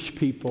Jewish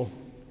people.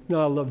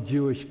 Now, I love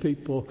Jewish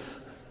people.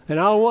 And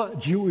I want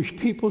Jewish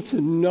people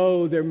to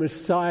know their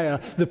Messiah,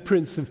 the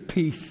Prince of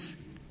Peace.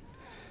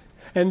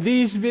 And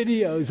these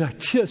videos are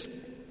just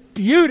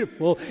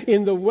beautiful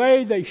in the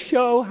way they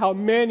show how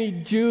many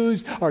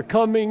Jews are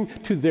coming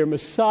to their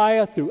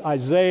Messiah through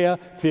Isaiah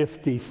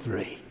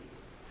 53.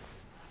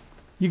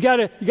 You got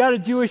a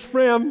Jewish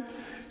friend,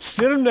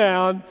 sit them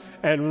down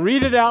and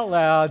read it out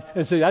loud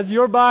and say, that's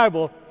your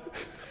Bible.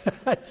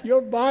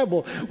 Your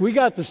Bible. We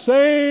got the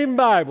same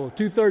Bible,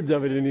 2/3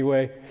 of it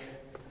anyway.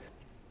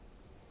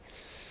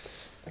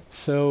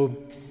 So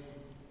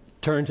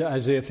turn to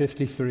Isaiah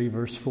 53,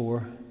 verse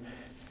 4,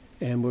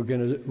 and we're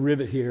going to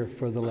rivet here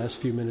for the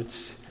last few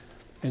minutes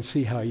and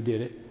see how he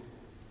did it.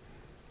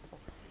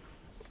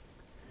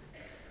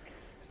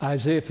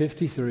 Isaiah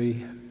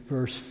 53,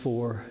 verse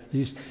 4.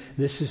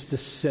 This is the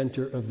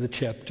center of the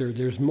chapter.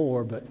 There's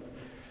more, but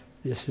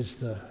this is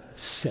the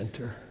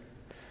center.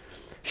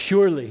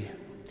 Surely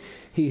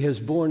he has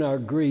borne our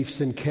griefs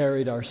and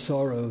carried our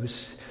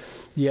sorrows,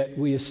 yet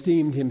we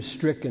esteemed him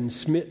stricken,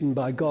 smitten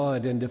by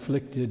God, and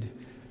afflicted.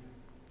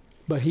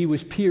 But he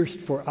was pierced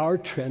for our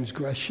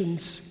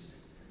transgressions.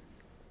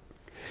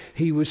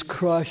 He was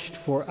crushed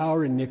for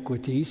our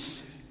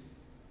iniquities.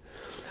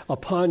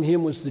 Upon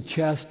him was the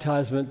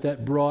chastisement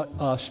that brought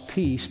us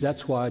peace.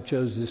 That's why I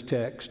chose this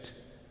text.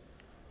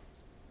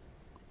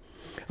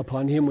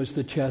 Upon him was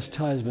the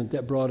chastisement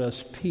that brought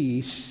us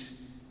peace.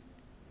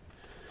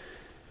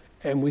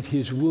 And with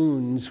his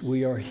wounds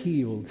we are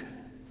healed.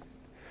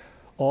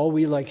 All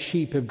we like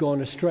sheep have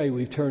gone astray.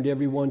 We've turned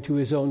everyone to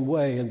his own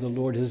way, and the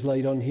Lord has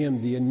laid on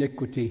him the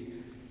iniquity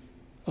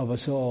of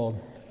us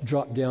all.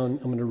 Drop down.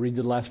 I'm going to read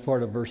the last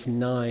part of verse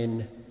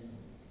 9.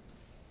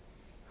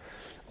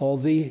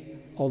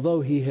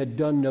 Although he had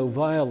done no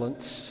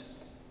violence,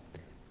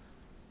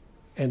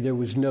 and there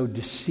was no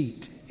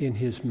deceit in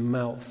his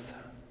mouth.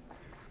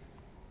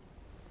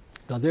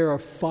 Now there are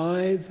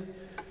 5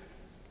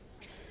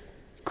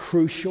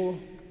 crucial,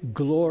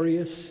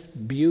 glorious,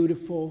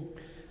 beautiful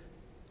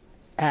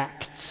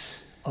acts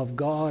of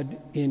God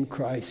in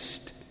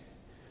Christ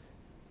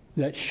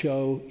that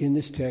show in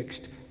this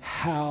text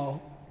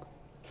how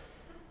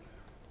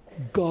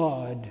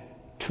God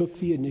took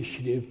the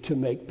initiative to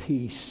make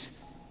peace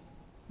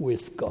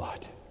with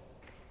God.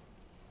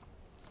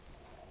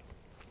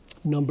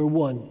 Number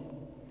 1,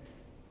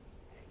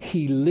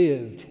 he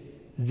lived.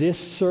 This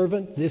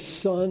servant, this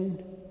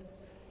son,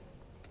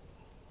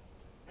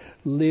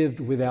 lived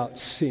without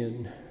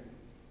sin.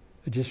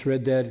 I just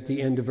read that at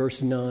the end of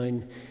verse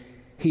 9.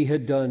 He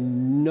had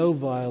done no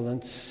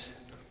violence.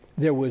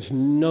 There was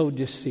no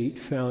deceit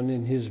found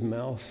in his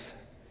mouth.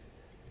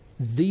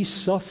 These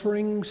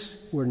sufferings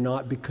were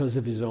not because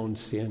of his own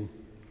sin.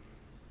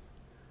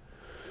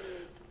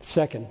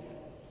 Second,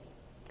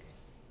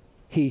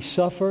 he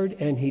suffered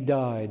and he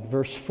died.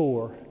 Verse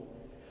 4,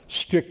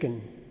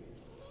 stricken,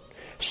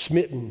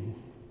 smitten,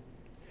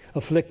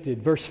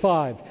 afflicted. Verse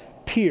 5,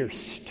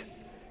 pierced,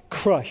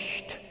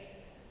 crushed,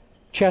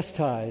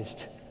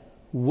 chastised,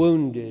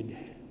 wounded.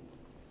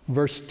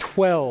 Verse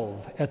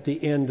 12, at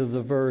the end of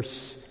the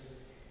verse,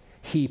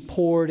 he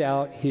poured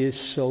out his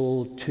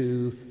soul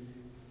to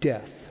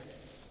death.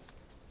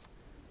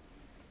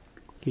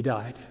 He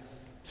died,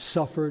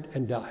 suffered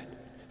and died.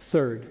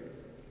 Third,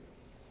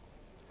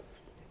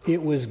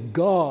 it was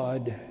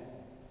God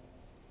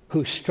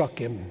who struck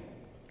him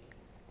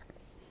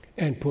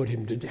and put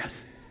him to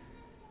death.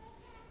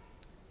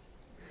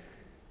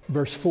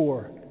 Verse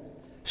 4,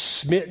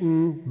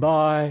 smitten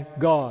by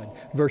God.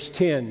 Verse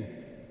 10,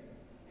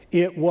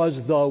 it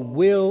was the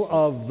will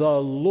of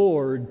the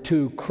Lord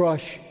to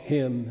crush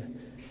him.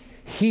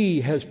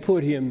 He has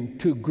put him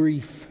to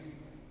grief.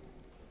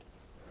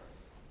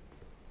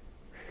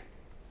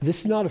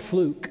 This is not a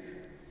fluke.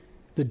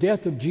 The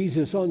death of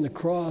Jesus on the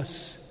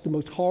cross, the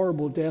most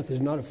horrible death, is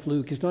not a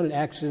fluke. It's not an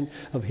accident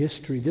of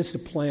history. This is a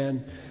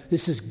plan.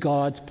 This is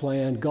God's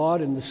plan.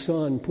 God and the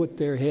Son put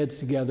their heads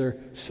together,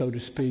 so to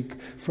speak,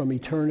 from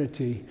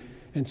eternity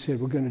and said,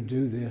 we're going to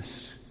do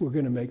this. We're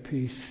going to make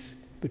peace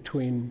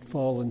between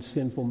fallen,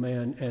 sinful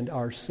man and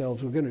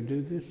ourselves. We're going to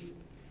do this.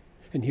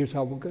 And here's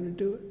how we're going to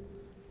do it.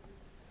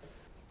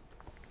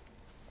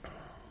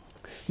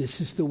 This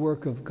is the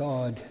work of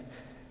God.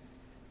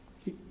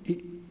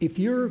 If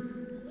you're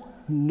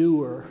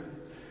newer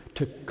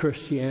to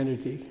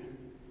Christianity,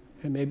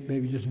 and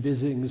maybe just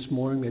visiting this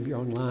morning, maybe you're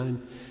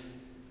online,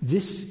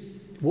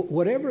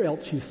 whatever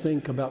else you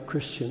think about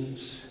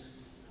Christians,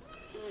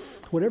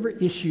 whatever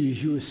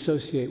issues you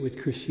associate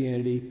with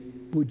Christianity,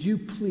 would you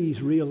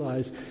please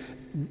realize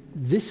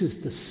this is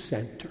the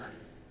center.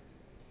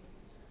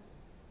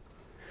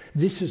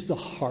 This is the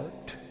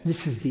heart.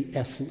 This is the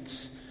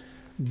essence.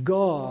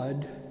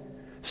 God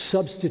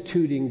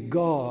substituting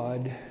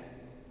God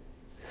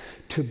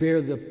to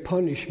bear the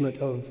punishment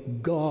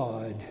of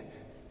God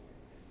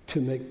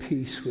to make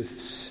peace with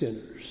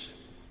sinners.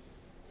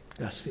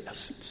 That's the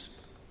essence.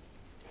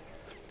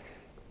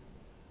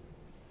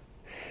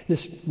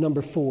 This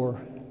number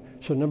 4.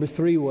 So number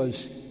 3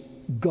 was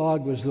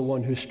God was the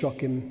one who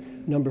struck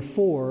him. Number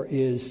 4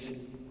 is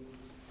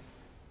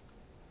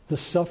the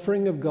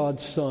suffering of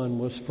God's Son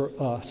was for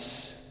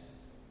us.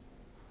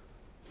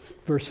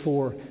 Verse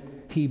 4,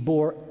 he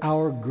bore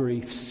our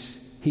griefs.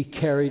 He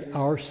carried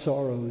our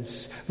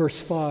sorrows. Verse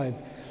 5,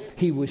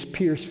 he was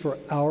pierced for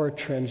our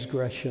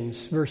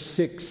transgressions. Verse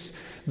 6,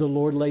 the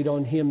Lord laid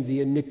on him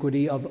the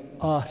iniquity of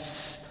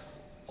us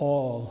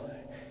all.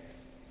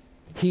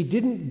 He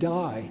didn't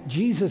die.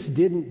 Jesus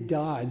didn't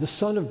die. The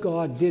Son of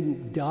God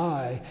didn't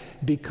die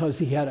because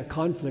he had a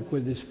conflict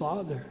with his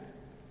Father.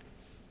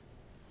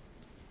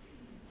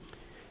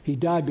 He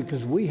died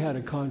because we had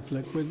a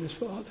conflict with his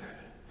Father.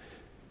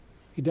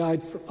 He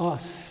died for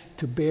us,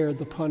 to bear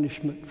the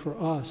punishment for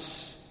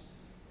us.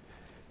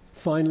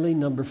 Finally,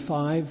 number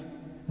 5,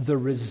 the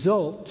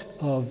result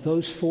of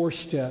those 4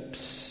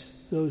 steps,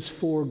 those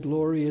 4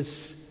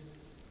 glorious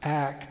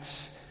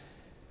acts,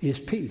 is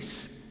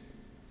peace.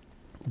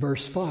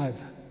 Verse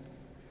 5,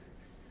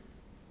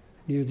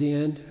 near the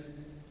end,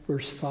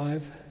 verse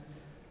 5,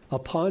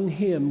 upon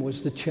him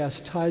was the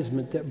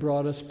chastisement that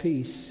brought us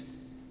peace.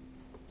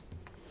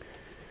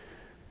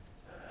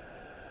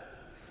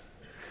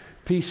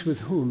 Peace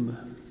with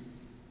whom?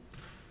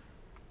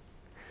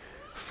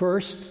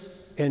 First,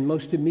 and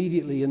most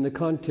immediately in the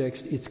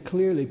context, it's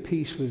clearly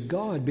peace with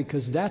God,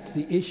 because that's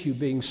the issue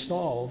being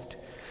solved.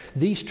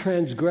 These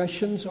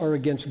transgressions are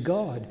against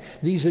God.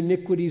 These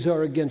iniquities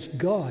are against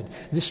God.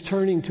 This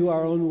turning to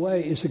our own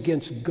way is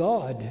against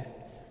God.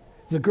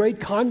 The great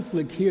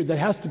conflict here that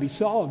has to be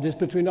solved is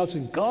between us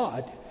and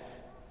God.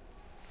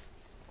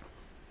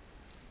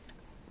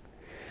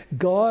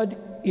 God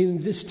in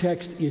this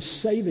text is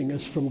saving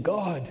us from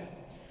God.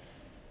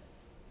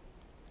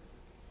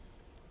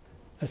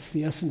 That's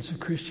the essence of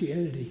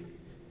Christianity.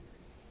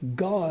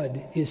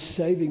 God is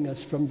saving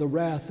us from the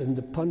wrath and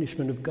the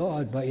punishment of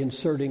God by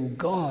inserting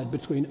God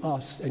between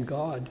us and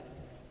God.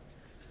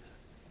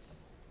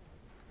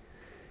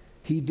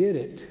 He did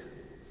it.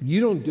 You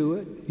don't do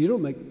it. You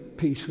don't make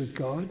peace with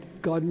God.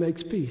 God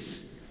makes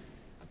peace.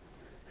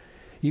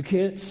 You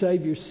can't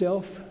save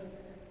yourself.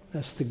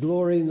 That's the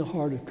glory in the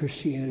heart of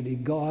Christianity.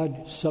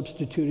 God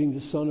substituting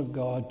the Son of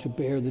God to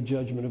bear the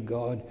judgment of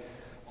God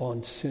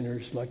on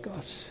sinners like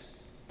us.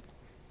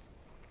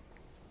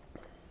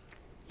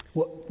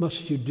 What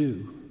must you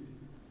do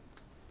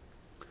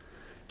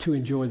to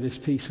enjoy this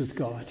peace with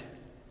God?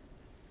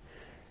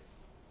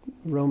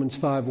 Romans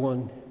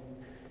 5:1.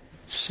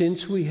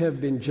 Since we have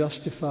been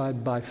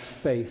justified by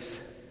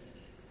faith,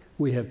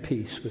 we have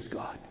peace with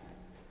God.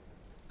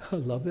 I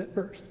love that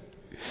verse.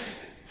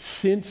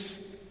 Since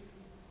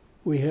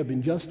we have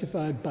been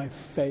justified by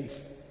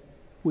faith,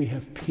 we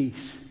have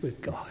peace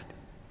with God.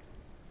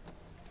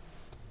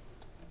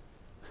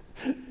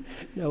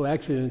 No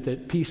accident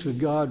that Peace with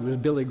God was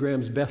Billy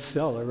Graham's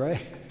bestseller,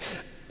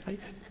 right?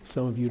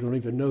 Some of you don't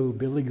even know who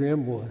Billy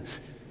Graham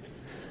was.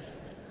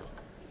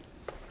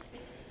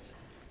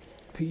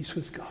 Peace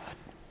with God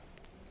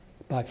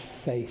by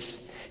faith.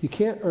 You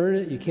can't earn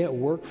it. You can't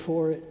work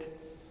for it.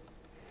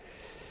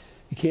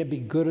 You can't be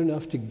good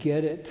enough to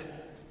get it.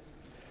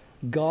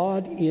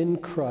 God in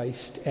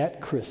Christ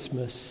at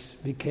Christmas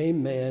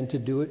became man to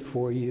do it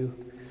for you,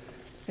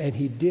 and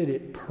he did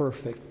it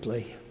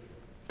perfectly.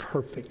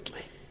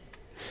 Perfectly.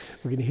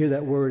 We're going to hear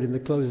that word in the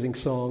closing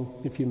song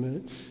in a few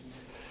minutes.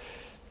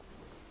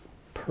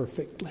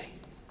 Perfectly.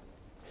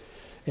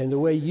 And the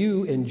way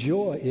you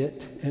enjoy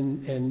it,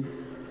 and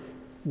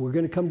we're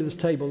going to come to this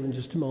table in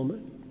just a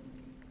moment.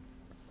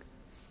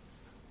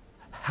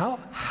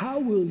 How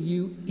will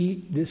you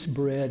eat this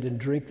bread and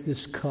drink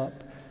this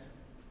cup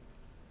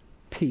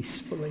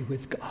peacefully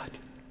with God?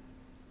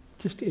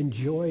 Just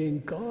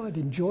enjoying God,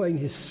 enjoying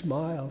his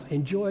smile,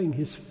 enjoying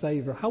his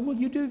favor. How will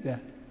you do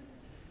that?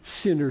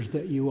 Sinners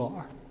that you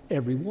are,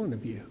 every one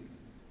of you.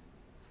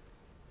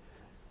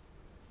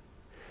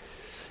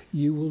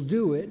 You will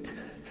do it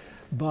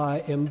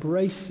by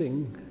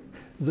embracing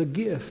the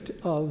gift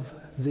of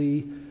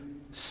the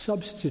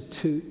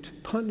substitute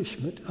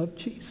punishment of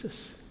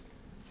Jesus.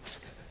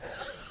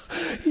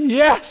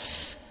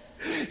 Yes!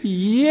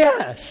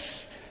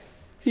 Yes!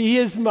 He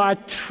is my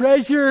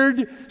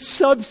treasured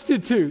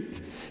substitute.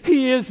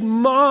 He is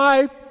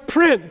my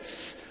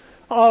Prince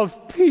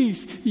of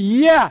Peace.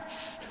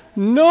 Yes!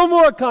 No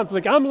more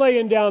conflict. I'm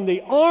laying down the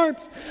arms.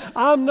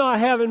 I'm not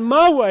having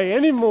my way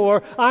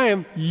anymore. I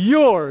am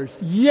yours.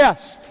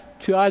 Yes,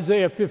 to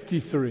Isaiah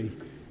 53.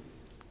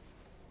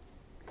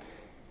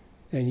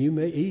 And you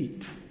may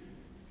eat.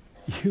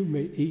 You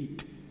may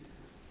eat.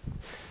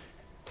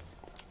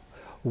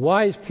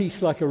 Why is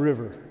peace like a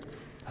river?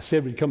 I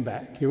said we'd come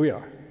back. Here we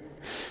are.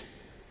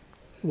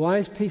 Why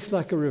is peace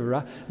like a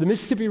river? The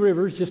Mississippi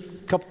River is just a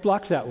couple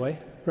blocks that way,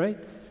 right?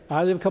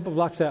 I live a couple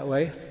blocks that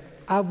way.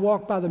 I've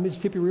walked by the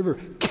Mississippi River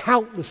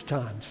countless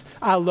times.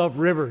 I love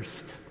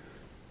rivers.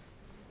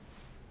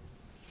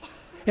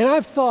 And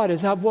I've thought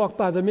as I've walked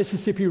by the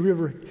Mississippi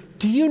River,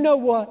 do you know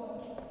what?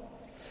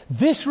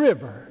 This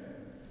river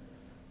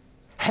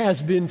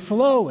has been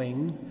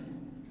flowing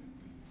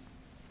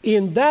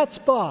in that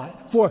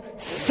spot for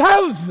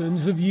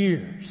thousands of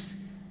years.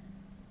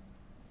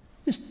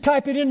 Just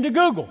type it into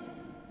Google.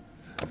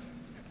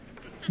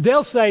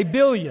 They'll say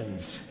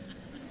billions.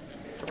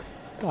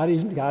 God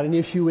hasn't got an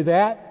issue with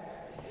that.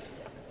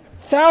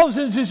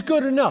 Thousands is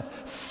good enough.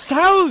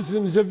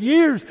 Thousands of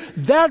years,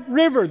 that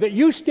river that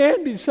you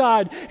stand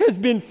beside has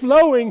been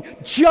flowing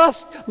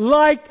just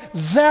like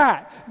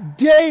that,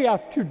 day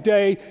after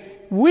day,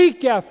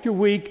 week after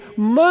week,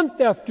 month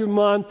after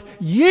month,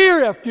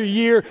 year after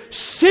year,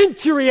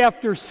 century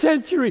after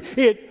century.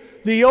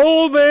 The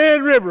Old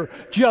Man River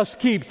just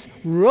keeps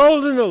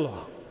rolling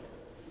along.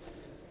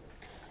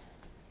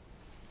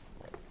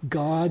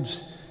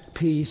 God's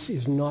peace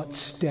is not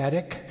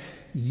static.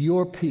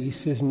 Your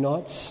peace is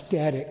not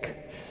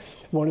static.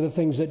 One of the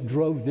things that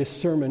drove this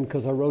sermon,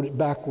 because I wrote it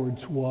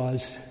backwards,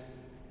 was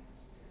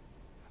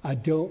I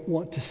don't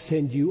want to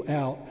send you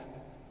out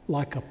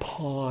like a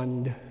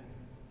pond,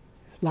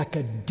 like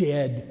a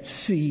dead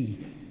sea.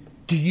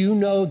 Do you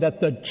know that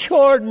the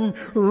Jordan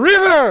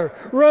River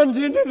runs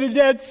into the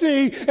Dead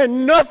Sea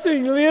and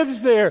nothing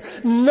lives there?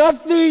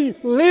 Nothing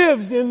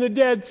lives in the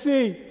Dead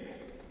Sea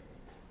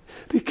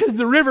because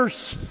the river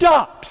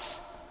stops.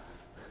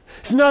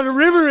 It's not a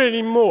river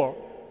anymore.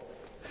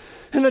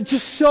 And I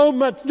just so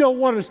much don't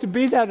want us to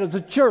be that as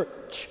a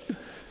church.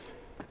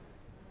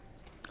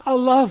 I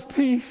love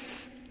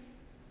peace.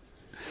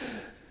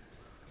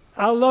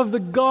 I love the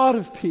God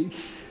of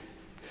peace.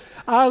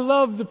 I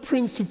love the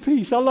Prince of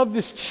Peace. I love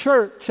this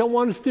church. I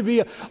want us to be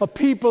a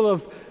people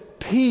of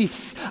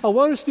peace. I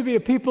want us to be a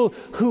people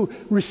who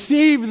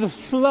receive the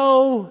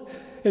flow.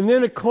 And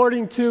then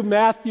according to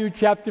Matthew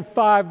chapter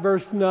 5,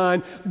 verse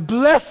 9,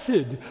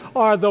 blessed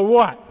are the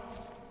what?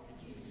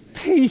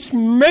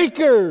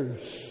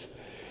 Peacemakers,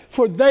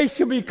 for they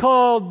shall be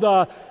called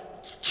the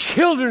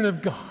children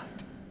of God.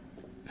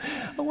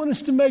 I want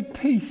us to make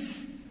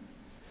peace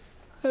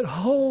at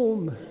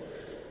home,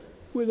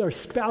 with our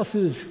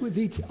spouses, with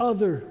each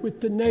other,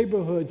 with the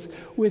neighborhoods,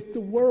 with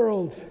the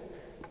world.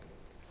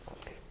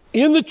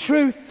 In the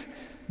truth,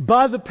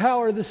 by the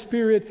power of the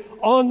Spirit,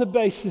 on the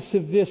basis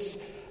of this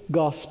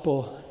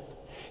gospel.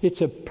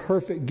 It's a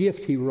perfect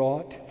gift he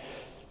wrought.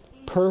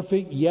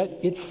 Perfect, yet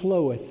it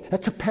floweth.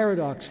 That's a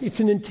paradox. It's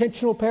an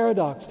intentional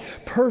paradox.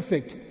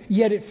 Perfect,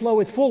 yet it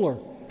floweth fuller.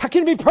 How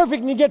can it be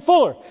perfect and you get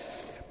fuller?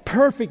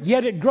 Perfect,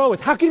 yet it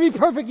groweth. How can he be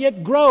perfect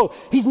yet grow?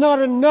 He's not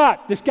a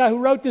nut. This guy who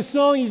wrote this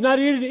song, he's not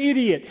an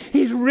idiot.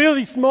 He's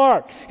really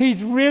smart.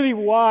 He's really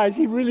wise.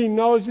 He really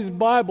knows his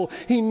Bible.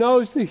 He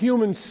knows the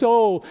human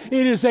soul.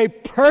 It is a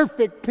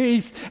perfect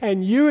peace,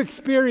 and you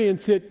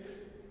experience it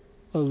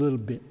a little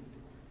bit.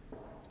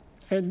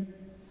 And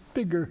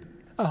bigger.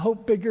 I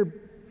hope bigger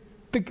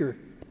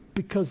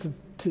because of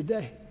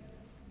today.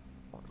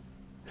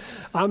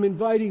 I'm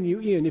inviting you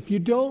in. If you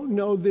don't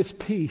know this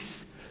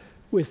peace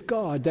with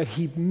God that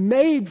he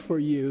made for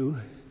you,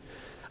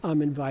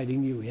 I'm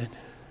inviting you in.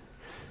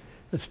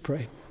 Let's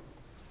pray.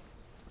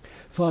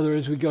 Father,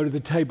 as we go to the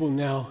table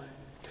now,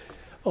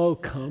 oh,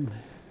 come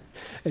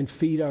and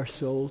feed our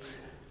souls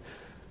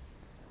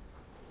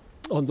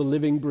on the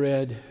living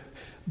bread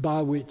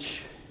by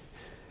which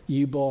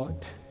you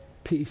bought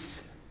peace.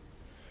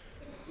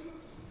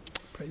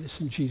 Pray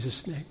this in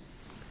Jesus' name.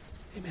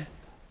 Amen.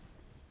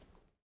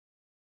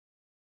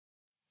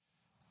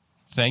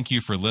 Thank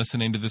you for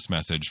listening to this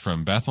message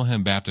from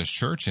Bethlehem Baptist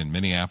Church in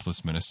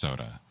Minneapolis,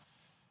 Minnesota.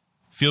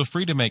 Feel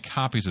free to make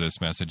copies of this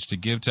message to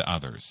give to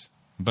others,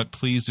 but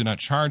please do not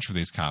charge for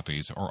these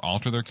copies or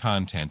alter their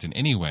content in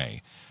any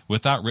way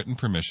without written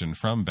permission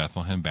from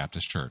Bethlehem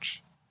Baptist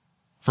Church.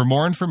 For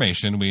more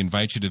information, we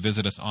invite you to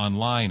visit us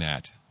online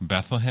at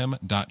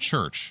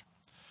bethlehem.church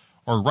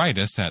or write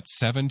us at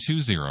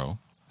 720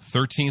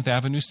 13th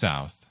Avenue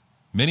South,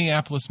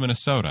 Minneapolis,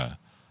 Minnesota,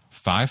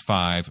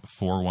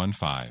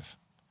 55415.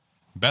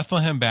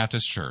 Bethlehem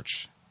Baptist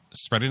Church,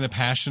 spreading a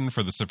passion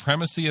for the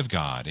supremacy of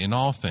God in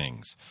all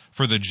things,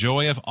 for the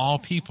joy of all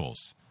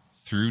peoples,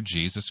 through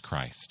Jesus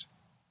Christ.